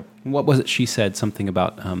Barrett. Yeah. What was it? She said something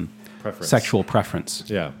about sexual preference.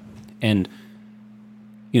 Yeah. And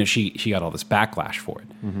she got all this backlash for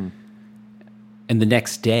it. Mm-hmm. And the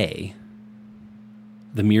next day,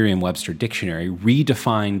 the Merriam-Webster dictionary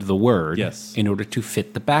redefined the word in order to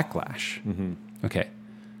fit the backlash. Mm-hmm. Okay.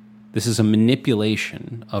 This is a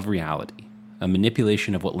manipulation of reality, a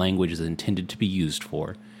manipulation of what language is intended to be used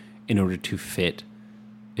for in order to fit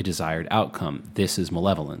a desired outcome. This is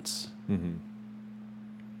malevolence. Mm-hmm.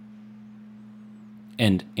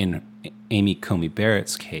 And in Amy Coney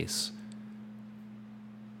Barrett's case,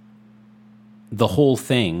 the whole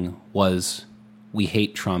thing was we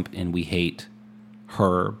hate Trump and we hate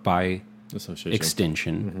her by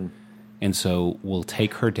extension. Mm-hmm. And so we'll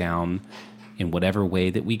take her down in whatever way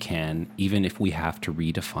that we can, even if we have to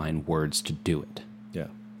redefine words to do it. Yeah.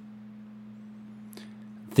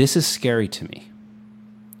 This is scary to me.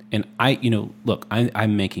 And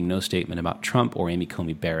I'm making no statement about Trump or Amy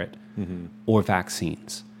Coney Barrett or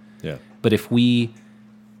vaccines. Yeah. But if we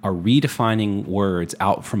are redefining words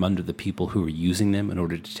out from under the people who are using them in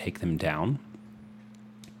order to take them down,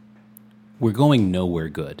 we're going nowhere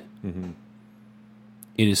good. Mm-hmm.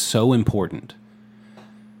 It is so important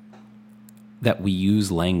that we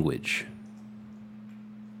use language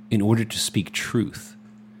in order to speak truth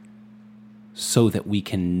so that we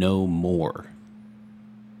can know more.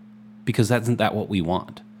 Because isn't that what we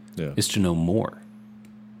want? Yeah. Is to know more.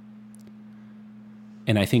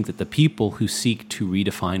 And I think that the people who seek to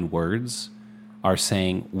redefine words are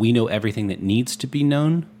saying, we know everything that needs to be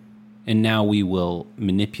known, and now we will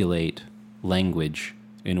manipulate language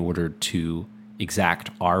in order to exact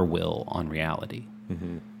our will on reality.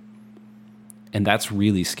 Mm-hmm. And that's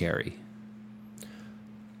really scary.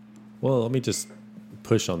 Well, let me just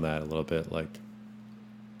push on that a little bit. Like,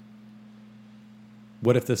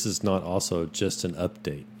 what if this is not also just an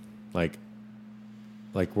update?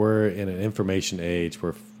 Like we're in an information age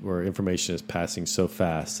where information is passing so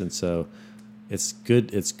fast, and so it's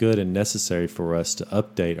good and necessary for us to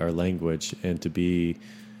update our language and to be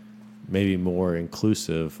maybe more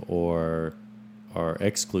inclusive or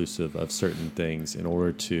exclusive of certain things in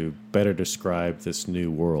order to better describe this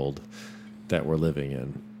new world that we're living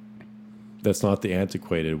in. That's not the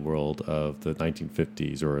antiquated world of the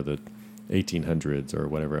 1950s or the 1800s or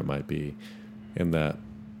whatever it might be, and that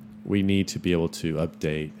we need to be able to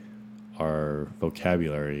update our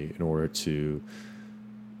vocabulary in order to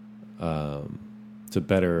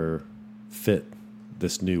better fit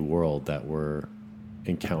this new world that we're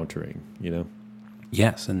encountering,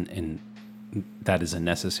 Yes, and that is a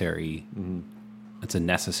necessary. It's a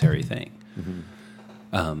necessary thing.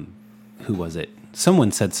 Mm-hmm. Who was it?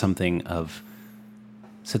 Someone said something like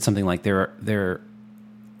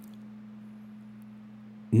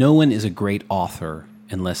no one is a great author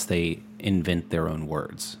unless they invent their own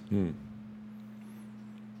words. Mm.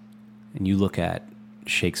 And you look at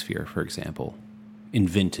Shakespeare, for example,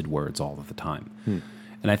 invented words all of the time. Mm.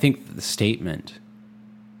 And I think the statement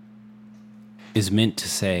is meant to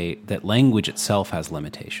say that language itself has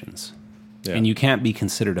limitations. Yeah. And you can't be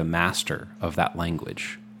considered a master of that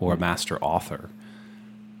language or a master author.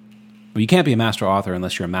 But you can't be a master author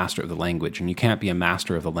unless you're a master of the language, and you can't be a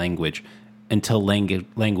master of the language until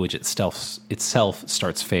language itself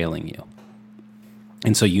starts failing you.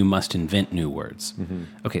 And so you must invent new words. Mm-hmm.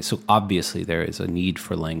 Okay, so obviously there is a need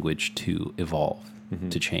for language to evolve,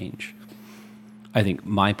 to change. I think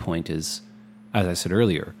my point is, as I said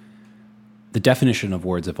earlier, the definition of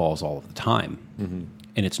words evolves all of the time,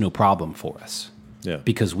 and it's no problem for us. Yeah.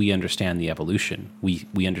 Because we understand the evolution.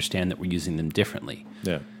 We understand that we're using them differently.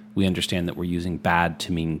 Yeah. We understand that we're using bad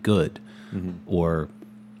to mean good, or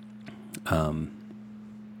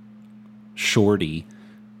shorty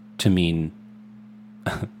to mean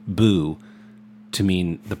boo to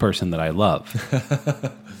mean the person that I love.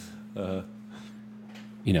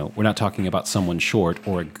 We're not talking about someone short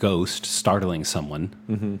or a ghost startling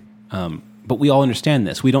someone. But we all understand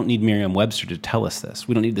this. We don't need Merriam-Webster to tell us this.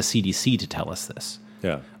 We don't need the CDC to tell us this.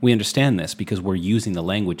 Yeah. We understand this because we're using the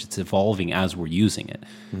language. It's evolving as we're using it.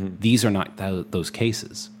 These are not those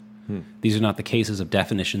cases. These are not the cases of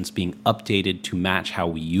definitions being updated to match how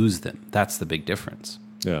we use them. That's the big difference.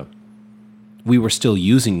 Yeah. We were still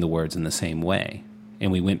using the words in the same way,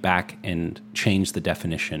 and we went back and changed the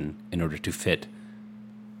definition in order to fit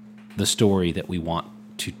the story that we want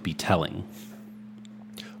to be telling.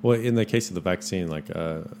 Well, in the case of the vaccine,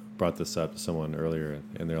 brought this up to someone earlier,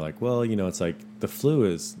 and they're like, well, it's like the flu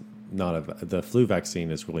is the flu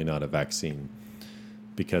vaccine is really not a vaccine,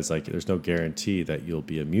 because like there's no guarantee that you'll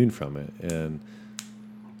be immune from it. And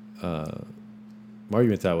my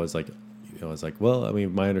argument to that was like, I was like, well, I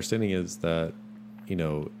mean, my understanding is that,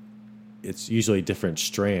 it's usually a different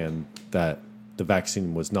strand that the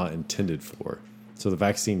vaccine was not intended for. So the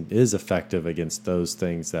vaccine is effective against those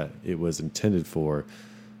things that it was intended for,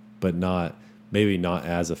 but maybe not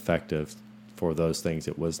as effective for those things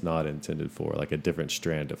it was not intended for, like a different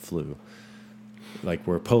strand of flu. Like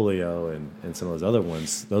where polio and some of those other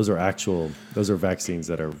ones, those are vaccines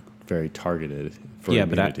that are very targeted for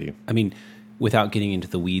immunity. But I mean, without getting into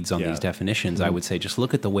the weeds on these definitions, I would say just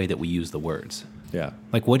look at the way that we use the words. Yeah.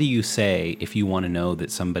 Like, what do you say if you want to know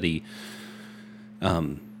that somebody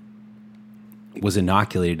was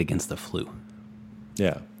inoculated against the flu?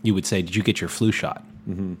 Yeah. You would say, did you get your flu shot?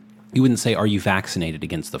 Mm-hmm. You wouldn't say, are you vaccinated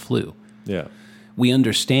against the flu? Yeah. We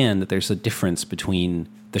understand that there's a difference between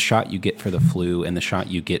the shot you get for the flu and the shot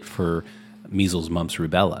you get for measles, mumps,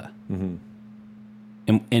 rubella. Mm-hmm.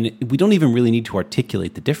 And we don't even really need to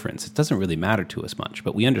articulate the difference. It doesn't really matter to us much,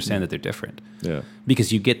 but we understand that they're different. Yeah.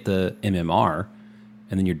 Because you get the MMR,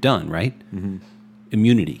 and then you're done, right? Mm-hmm.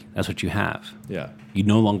 Immunity, that's what you have. Yeah. You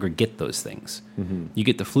no longer get those things. Mm-hmm. You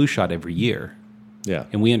get the flu shot every year. Yeah.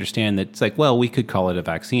 And we understand that it's like, well, we could call it a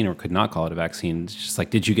vaccine or could not call it a vaccine. It's just like,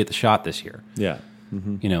 did you get the shot this year? Yeah.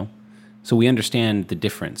 Mm-hmm. So we understand the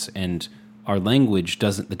difference, and our language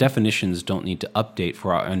the definitions don't need to update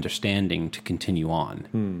for our understanding to continue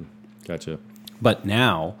on. Gotcha. But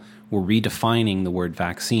now we're redefining the word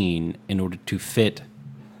vaccine in order to fit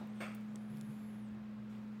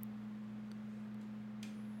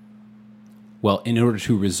in order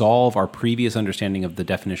to resolve our previous understanding of the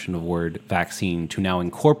definition of word vaccine to now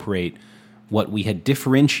incorporate what we had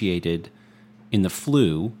differentiated in the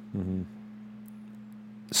flu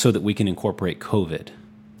so that we can incorporate COVID.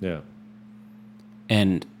 Yeah.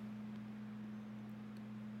 And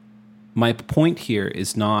my point here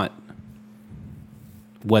is not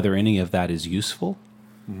whether any of that is useful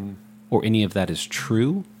or any of that is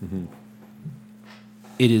true.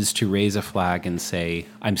 It is to raise a flag and say,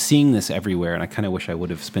 I'm seeing this everywhere, and I kind of wish I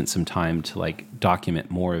would have spent some time to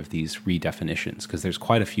document more of these redefinitions, because there's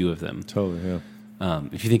quite a few of them. Totally, yeah.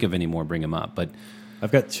 If you think of any more, bring them up. But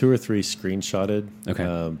I've got 2 or 3 screenshotted,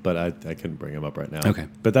 okay. But I couldn't bring them up right now. Okay.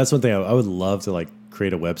 But that's one thing I would love to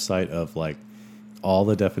create a website of all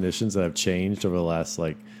the definitions that have changed over the last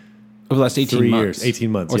over the last 18 3 months. years,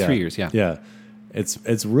 18 months, or yeah. 3 years, yeah. Yeah,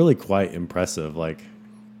 it's really quite impressive.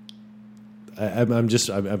 I'm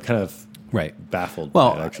kind of baffled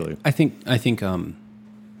by it, actually. I think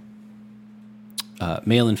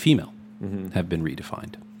male and female have been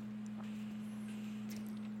redefined.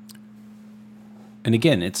 And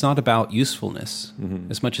again, it's not about usefulness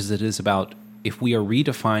as much as it is about if we are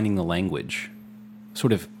redefining the language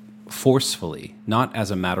sort of forcefully, not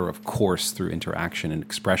as a matter of course through interaction and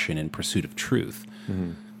expression in pursuit of truth.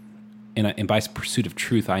 And by pursuit of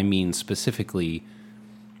truth, I mean specifically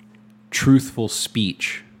truthful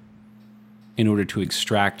speech in order to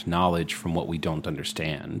extract knowledge from what we don't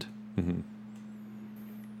understand.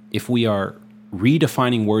 If we are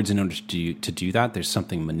redefining words in order to do that, there's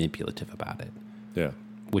something manipulative about it. Yeah.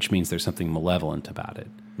 Which means there's something malevolent about it.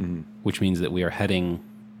 Which means that we are heading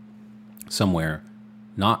somewhere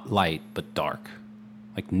not light but dark,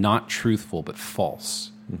 not truthful but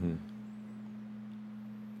false.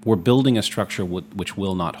 We're building a structure which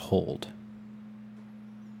will not hold.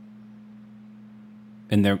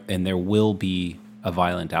 And there will be a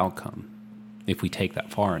violent outcome if we take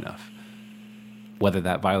that far enough. Whether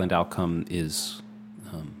that violent outcome is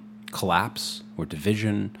collapse or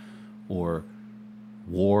division or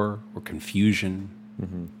war or confusion,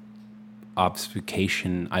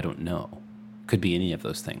 obfuscation, I don't know. Could be any of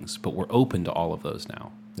those things, but we're open to all of those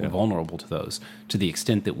now. Yeah. We're vulnerable to those to the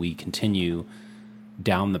extent that we continue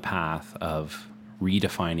down the path of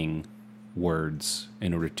redefining words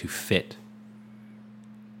in order to fit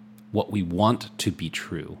what we want to be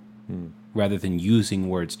true, rather than using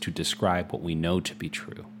words to describe what we know to be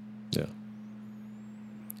true. Yeah.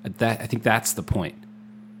 I think that's the point.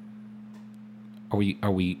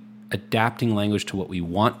 Are we adapting language to what we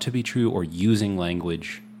want to be true, or using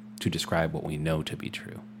language to describe what we know to be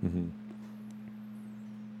true?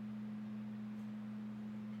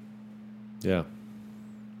 Yeah.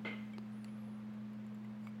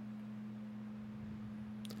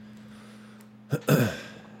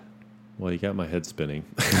 Well, you got my head spinning.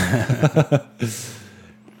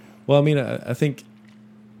 Well, I mean, I think,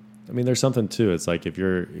 there's something too. It's like if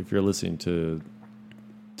you're listening to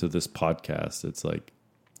this podcast, it's like,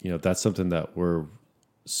 that's something that we're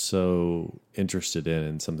so interested in,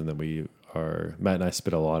 and something that Matt and I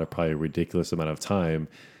spent a lot of probably a ridiculous amount of time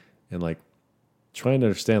and like trying to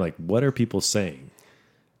understand, like, what are people saying?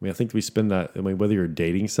 I mean, I think we spend that, I mean, whether you're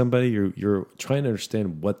dating somebody, you're trying to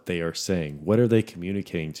understand what they are saying. What are they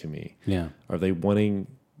communicating to me? Yeah. Are they wanting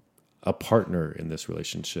a partner in this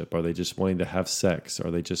relationship? Are they just wanting to have sex? Are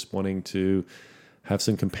they just wanting to have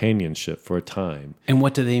some companionship for a time? And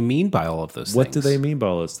what do they mean by all of those things? What do they mean by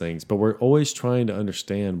all those things? But we're always trying to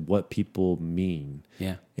understand what people mean.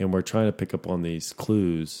 Yeah. And we're trying to pick up on these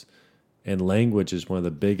clues. And language is one of the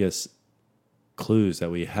biggest clues that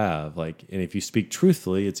we have. Like, and if you speak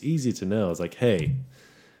truthfully, it's easy to know. It's like, hey,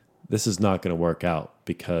 this is not going to work out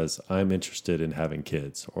because I'm interested in having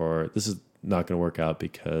kids, or this is not going to work out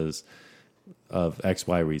because of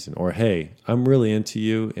XY reason, or hey, I'm really into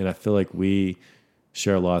you and I feel like we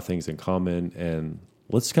share a lot of things in common, and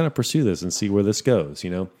let's kind of pursue this and see where this goes, you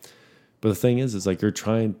know? But the thing is like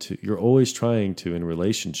you're always trying to, in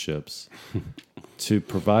relationships, to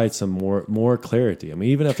provide some more clarity. I mean,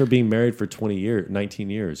 even after being married for 19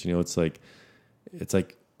 years, you know, it's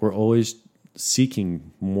like we're always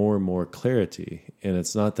seeking more and more clarity. And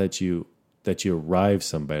it's not that you arrive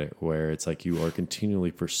somewhere where it's like you are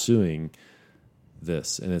continually pursuing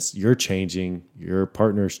this, and you're changing, your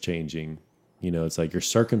partner's changing, you know, it's like your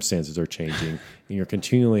circumstances are changing and you're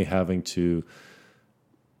continually having to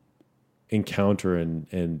encounter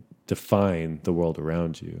and define the world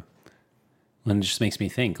around you. And it just makes me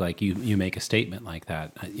think, like, you make a statement like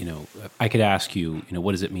that, you know, I could ask you, you know,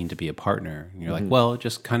 what does it mean to be a partner? And you're like, well, it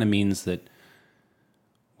just kind of means that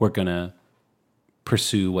we're going to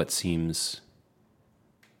pursue what seems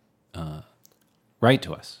right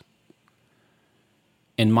to us.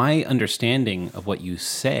 And my understanding of what you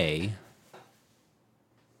say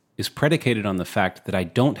is predicated on the fact that I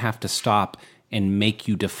don't have to stop and make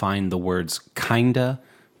you define the words kinda,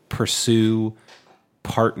 pursue,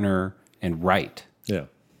 partner, and right. Yeah.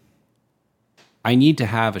 I need to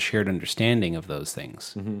have a shared understanding of those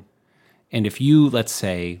things. Mm-hmm. And if you, let's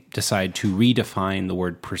say, decide to redefine the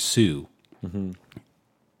word pursue,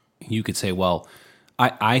 you could say, well,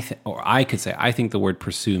 I could say, I think the word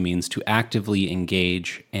pursue means to actively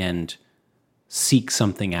engage and seek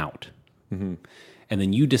something out. Mm-hmm. And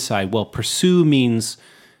then you decide, well, pursue means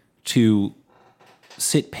to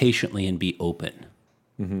sit patiently and be open.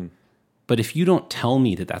 Mm-hmm. But if you don't tell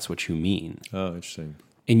me that that's what you mean, oh, interesting,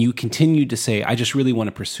 and you continue to say, I just really want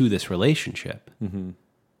to pursue this relationship,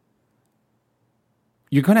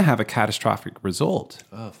 you're going to have a catastrophic result.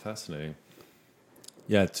 Oh, fascinating.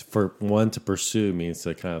 Yeah, for one to pursue means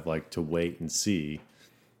to kind of like to wait and see,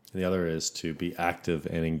 and the other is to be active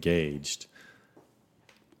and engaged.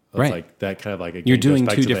 It's right. Like that kind of like, again, you're doing goes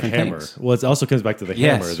back two to different the hammer. things. Well, it also comes back to the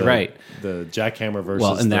hammer. Yes, right. The jackhammer versus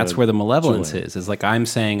well, and that's where the malevolence Julian. is like I'm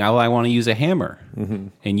saying, oh, I want to use a hammer,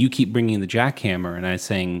 and you keep bringing the jackhammer, and I'm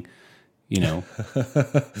saying, you know,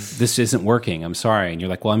 this isn't working. I'm sorry, and you're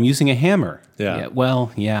like, well, I'm using a hammer. Yeah.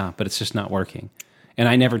 Well, yeah, but it's just not working. And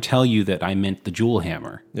I never tell you that I meant the jewel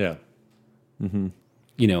hammer. Yeah. You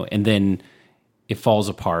know, and then it falls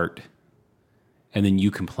apart, and then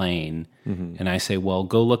you complain, and I say, well,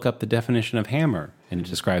 go look up the definition of hammer, and it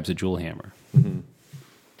describes a jewel hammer.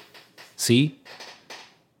 See?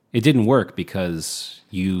 It didn't work because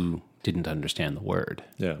you didn't understand the word.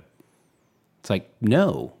 Yeah. It's like,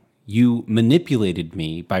 no, you manipulated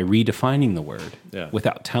me by redefining the word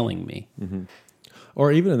without telling me.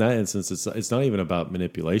 Or even in that instance, it's not even about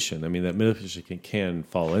manipulation. I mean, that manipulation can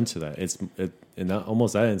fall into that. In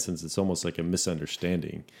that instance, it's almost like a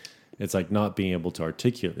misunderstanding. It's like not being able to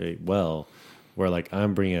articulate well, where like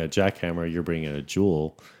I'm bringing a jackhammer, you're bringing a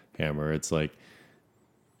jewel hammer. It's like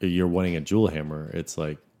you're wanting a jewel hammer. It's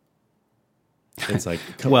like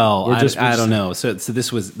well, I don't know. So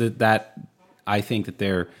this was that. I think that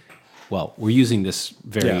they're. Well, we're using this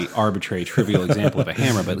very arbitrary, trivial example of a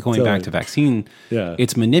hammer, but going back to vaccine,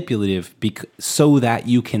 it's manipulative so that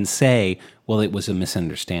you can say, well, it was a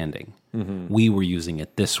misunderstanding. We were using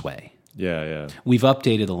it this way. Yeah. We've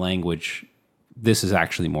updated the language. This is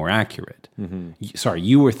actually more accurate. Sorry,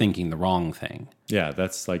 you were thinking the wrong thing. Yeah,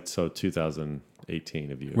 that's like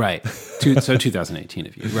 2018 of you. Right. 2018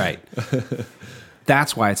 of you. Right.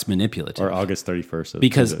 That's why it's manipulative. Or August 31st.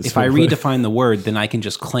 Because if I redefine the word, then I can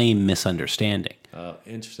just claim misunderstanding.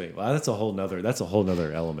 Interesting. Well, that's a whole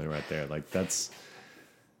nother element right there. Like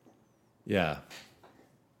yeah.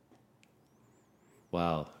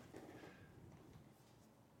 Wow.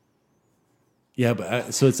 Yeah,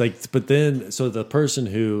 but so it's like, so the person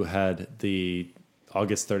who had the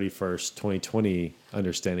August 31st, 2020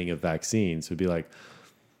 understanding of vaccines would be like,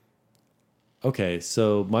 Okay,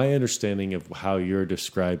 so my understanding of how you're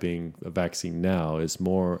describing a vaccine now is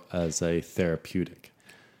more as a therapeutic.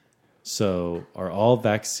 So are all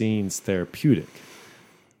vaccines therapeutic?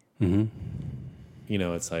 Mm-hmm. You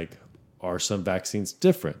know, it's like, are some vaccines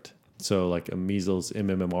different? So like a measles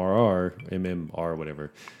MMR,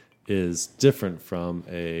 whatever, is different from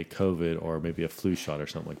a COVID or maybe a flu shot or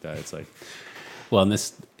something like that. It's like, well, and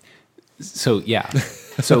this, so yeah,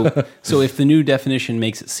 so if the new definition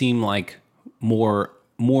makes it seem like more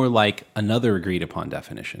like another agreed upon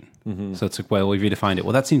definition, so it's like, well, we've redefined it.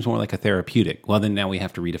 Well, that seems more like a therapeutic. Well, then now we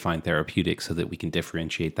have to redefine therapeutic so that we can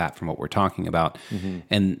differentiate that from what we're talking about,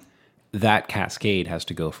 and that cascade has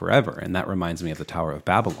to go forever. And that reminds me of the Tower of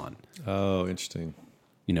Babylon. oh, interesting.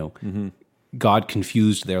 You know, God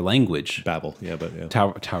confused their language. Babel, yeah, but yeah.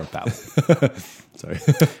 Tower of Babel. Sorry.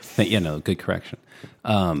 Yeah, no, good correction.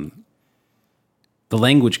 The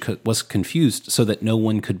language was confused so that no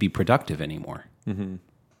one could be productive anymore.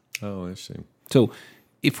 Oh, interesting. So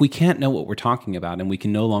if we can't know what we're talking about and we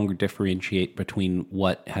can no longer differentiate between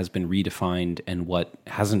what has been redefined and what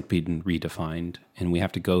hasn't been redefined, and we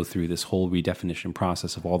have to go through this whole redefinition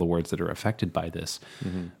process of all the words that are affected by this,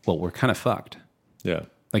 well, we're kind of fucked. Yeah.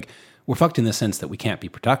 Like, we're fucked in the sense that we can't be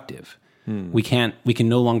productive. We can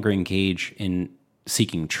no longer engage in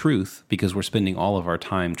seeking truth because we're spending all of our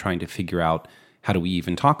time trying to figure out how do we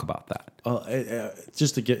even talk about that.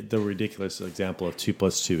 Just to get the ridiculous example of 2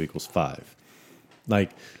 + 2 = 5.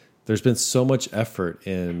 Like, there's been so much effort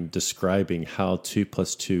in describing how 2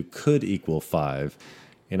 + 2 could equal 5,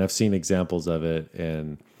 and I've seen examples of it,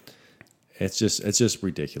 and it's just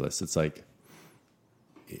ridiculous. It's like,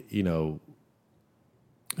 you know,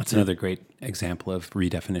 that's another great example of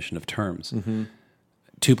redefinition of terms.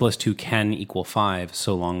 2 + 2 can equal 5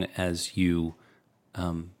 so long as you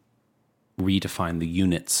redefine the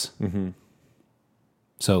units.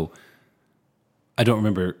 So I don't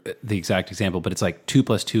remember the exact example, but it's like 2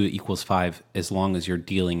 + 2 = 5 as long as you're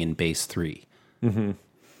dealing in base 3.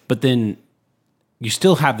 But then you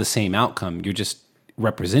still have the same outcome. You're just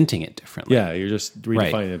representing it differently. yeah, you're just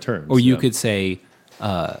redefining the terms. Or you yeah. could say,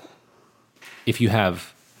 if you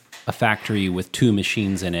have a factory with 2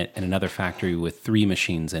 machines in it and another factory with 3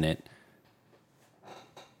 machines in it,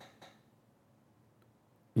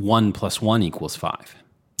 1 + 1 = 5.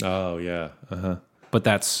 Oh, yeah.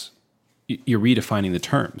 But you're redefining the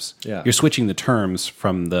terms. Yeah. You're switching the terms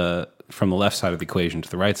from the left side of the equation to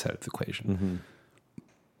the right side of the equation.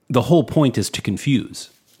 The whole point is to confuse,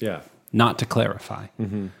 Yeah. not to clarify.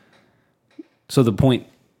 So the point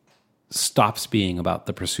stops being about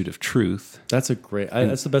the pursuit of truth. That's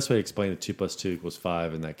that's the best way to explain it. 2 + 2 =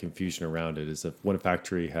 5, and that confusion around it is if one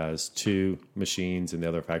factory has 2 machines and the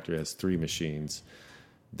other factory has 3 machines,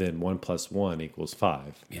 then 1 + 1 =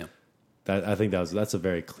 5. Yeah. I think that's a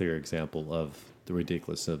very clear example of the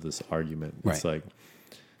ridiculousness of this argument. It's like,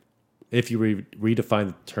 if you redefine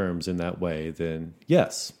the terms in that way, then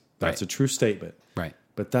yes, that's a true statement. Right.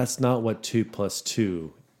 But that's not what 2 +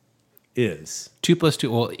 2 is. 2 +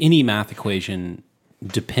 2, well, any math equation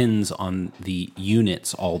depends on the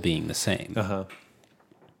units all being the same.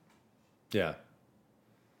 Yeah.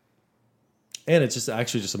 And it's just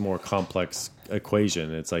actually just a more complex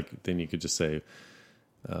equation. It's like, then you could just say,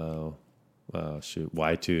 y2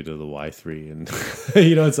 to the y3. And,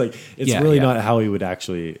 you know, it's like, it's really not how we would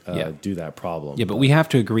actually do that problem. Yeah, but we have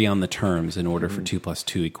to agree on the terms in order for 2 +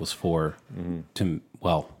 2 = 4 to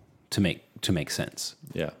make sense.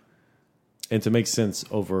 Yeah. And to make sense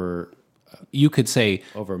over You could say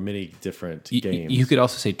many different games. You could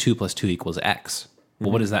also say 2 + 2 = x.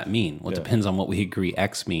 Well, what does that mean? Well, it depends on what we agree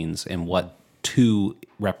x means and what 2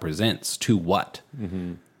 represents. 2 what?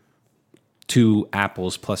 2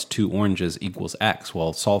 apples plus 2 oranges equals x.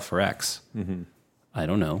 Well, solve for x. I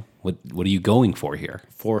don't know. What are you going for here?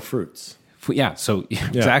 4 fruits. Yeah, so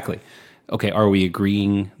exactly. Okay, are we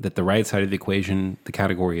agreeing that the right side of the equation, the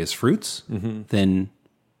category is fruits? Then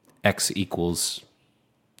x equals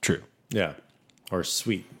true. Yeah. Or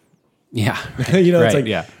sweet. Yeah. Right. You know, it's right,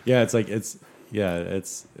 like,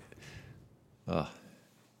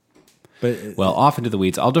 but well, off into the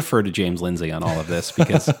weeds. I'll defer to James Lindsay on all of this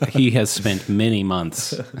because he has spent many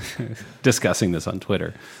months discussing this on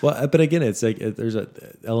Twitter. Well, but again, it's like there's an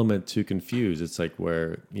element to confuse. It's like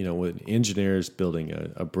where, you know, when engineers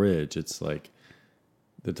building a bridge, it's like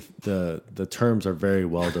the terms are very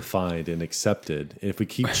well defined and accepted. And if we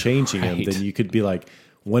keep changing them, then you could be like,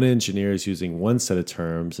 one engineer is using one set of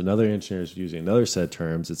terms, another engineer is using another set of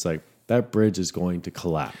terms. It's like that bridge is going to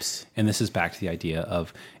collapse. And this is back to the idea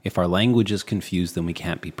of if our language is confused, then we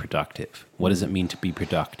can't be productive. What does it mean to be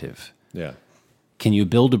productive? Yeah. Can you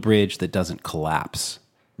build a bridge that doesn't collapse?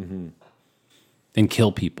 and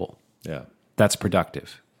kill people. Yeah. That's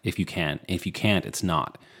productive if you can. If you can't, it's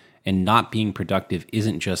not. And not being productive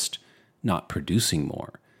isn't just not producing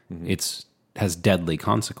more. It's has deadly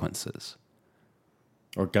consequences.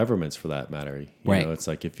 Or governments for that matter. You Right. know, it's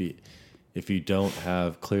like if you don't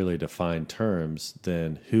have clearly defined terms,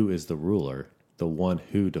 then who is the ruler? The one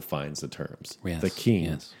who defines the terms. Yes, The king,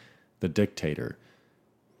 yes. the dictator.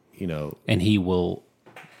 You know, And he will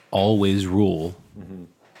always rule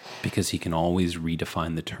because he can always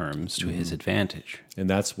redefine the terms to his advantage. and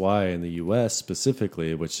that's why in the US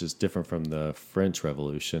specifically, which is different from the French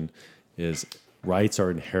Revolution, is rights are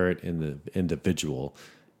inherent in the individual.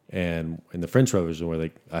 And in the French Revolution, where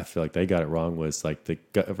I feel like they got it wrong, was like the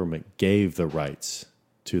government gave the rights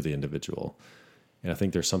to the individual. And I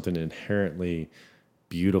think there's something inherently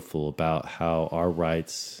beautiful about how our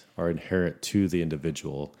rights are inherent to the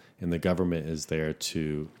individual, and the government is there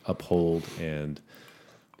to uphold and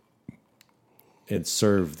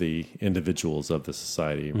serve the individuals of the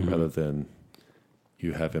society, rather than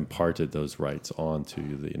you have imparted those rights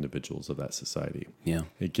onto the individuals of that society. Yeah.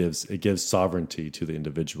 It gives sovereignty to the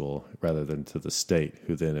individual rather than to the state,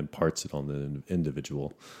 who then imparts it on the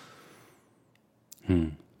individual.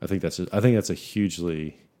 I think that's a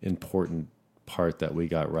hugely important part that we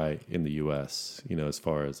got right in the U.S. You know, as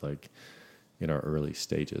far as like in our early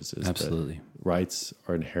stages, is Absolutely. that rights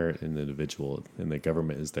are inherent in the individual, and the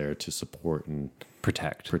government is there to support and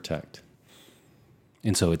Protect.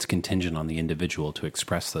 And so it's contingent on the individual to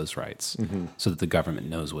express those rights so that the government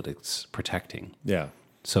knows what it's protecting. Yeah,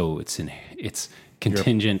 So it's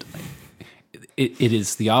contingent. It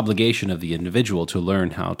is the obligation of the individual to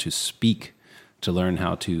learn how to speak, to learn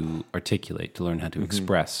how to articulate, to learn how to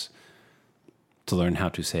express, to learn how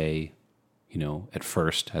to say, you know, at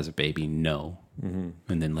first as a baby, no, and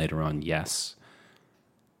then later on, yes.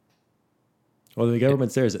 well, the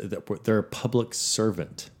government's there. They're a public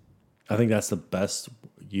servant. I think that's the best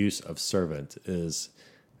use of servant, is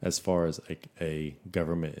as far as a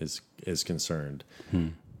government is concerned.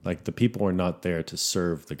 Like the people are not there to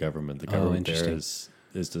serve the government. The government there is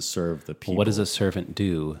to serve the people. Well, what does a servant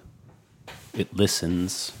do? It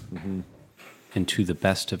listens, and to the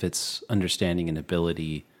best of its understanding and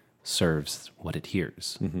ability, serves what it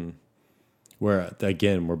hears. Where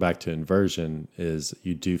again, we're back to inversion. Is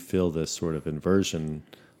you do feel this sort of inversion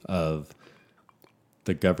of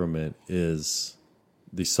the government is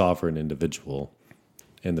the sovereign individual,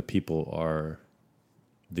 and the people are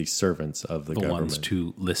the servants of the government. Ones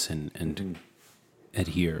to listen and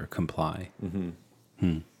adhere, comply.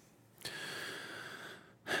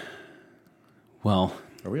 Well,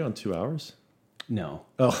 Are we on 2 hours? no.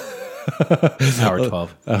 Oh, Hour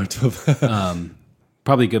 12. hour 12.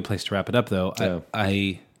 Probably a good place to wrap it up, though. Yeah.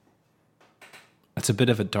 I it's a bit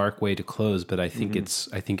of a dark way to close, but I think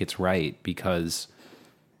it's right, because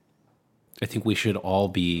I think we should all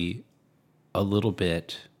be a little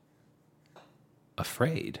bit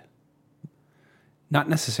afraid. Not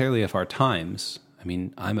necessarily of our times. I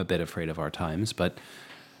mean, I'm a bit afraid of our times, but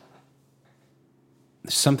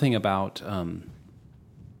there's something about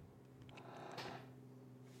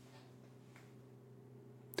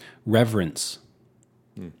reverence.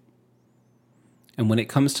 And when it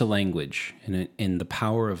comes to language and in the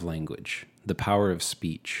power of language, the power of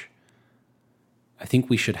speech, I think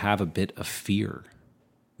we should have a bit of fear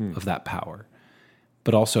of that power,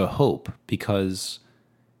 but also hope, because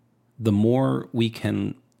the more we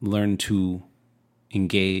can learn to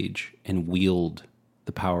engage and wield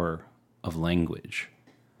the power of language,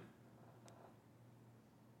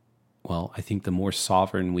 well, I think the more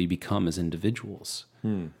sovereign we become as individuals.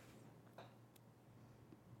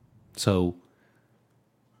 So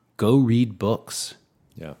go read books,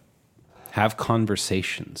 Yeah. have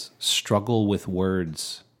conversations, struggle with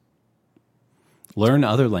words, learn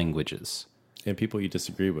other languages, And people you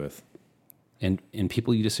disagree with. and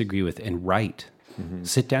people you disagree with, and write.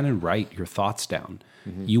 Sit down and write your thoughts down.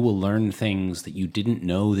 You will learn things that you didn't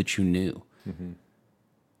know that you knew.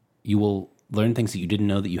 You will learn things that you didn't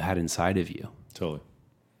know that you had inside of you Totally.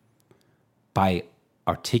 by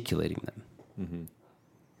articulating them.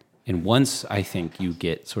 And once I think you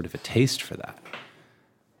get sort of a taste for that,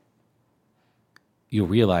 you'll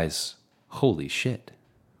realize, holy shit,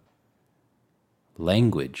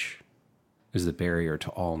 language is the barrier to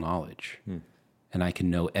all knowledge. And I can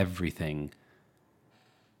know everything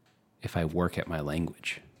if I work at my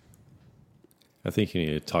language. I think you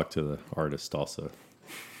need to talk to the artist also.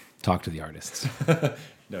 Talk to the artists.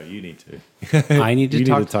 No, you need to. I need to you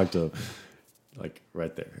talk. need to talk to, like,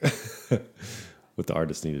 right there. What the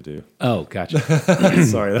artists need to do. Oh, gotcha.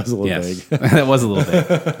 Sorry, that was a little Yes, vague. that was a little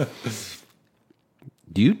bit.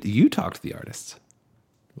 Do you talk to the artists?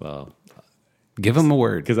 Well, Give him a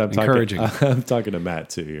word. because I'm encouraging. I'm talking to Matt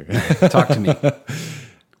too here. Talk to me.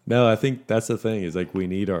 No, I think that's the thing is like we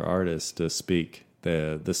need our artists to speak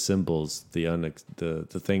the symbols, the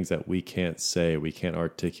things that we can't say, we can't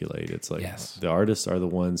articulate. It's like Yes. the artists are the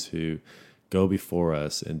ones who go before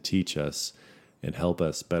us and teach us and help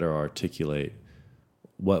us better articulate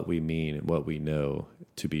what we mean and what we know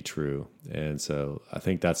to be true. And so I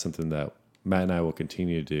think that's something that Matt and I will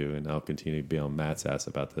continue to do, and I'll continue to be on Matt's ass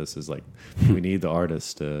about this, is like we need the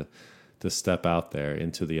artists to step out there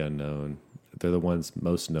into the unknown. They're the ones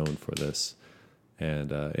most known for this.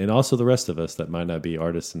 And also the rest of us that might not be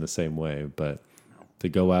artists in the same way, but to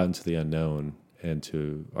go out into the unknown and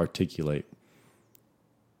to articulate,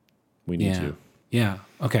 we need to. Yeah.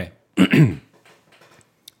 Okay.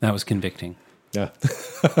 That was convicting. Yeah.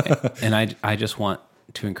 And I just want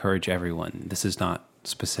to encourage everyone. This is not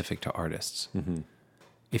specific to artists. Mm-hmm.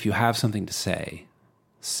 If you have something to say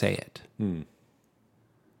it. Mm.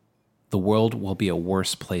 The world will be a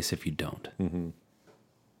worse place if you don't. Mm-hmm.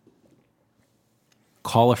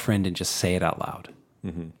 Call a friend and just say it out loud.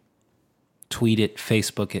 Mm-hmm. Tweet it,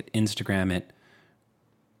 Facebook it, Instagram it.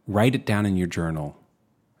 Write it down in your journal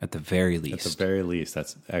at the very least. At the very least.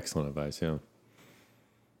 That's excellent advice, yeah.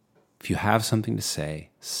 If you have something to say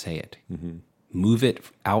it. Mm-hmm. Move it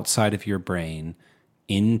outside of your brain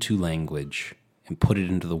into language and put it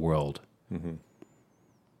into the world. Mm-hmm.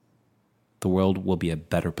 The world will be a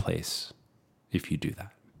better place if you do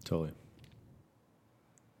that. Totally.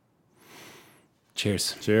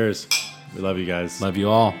 Cheers. Cheers. We love you guys. Love you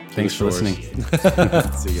all. Thanks for listening.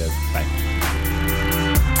 See you guys. Bye.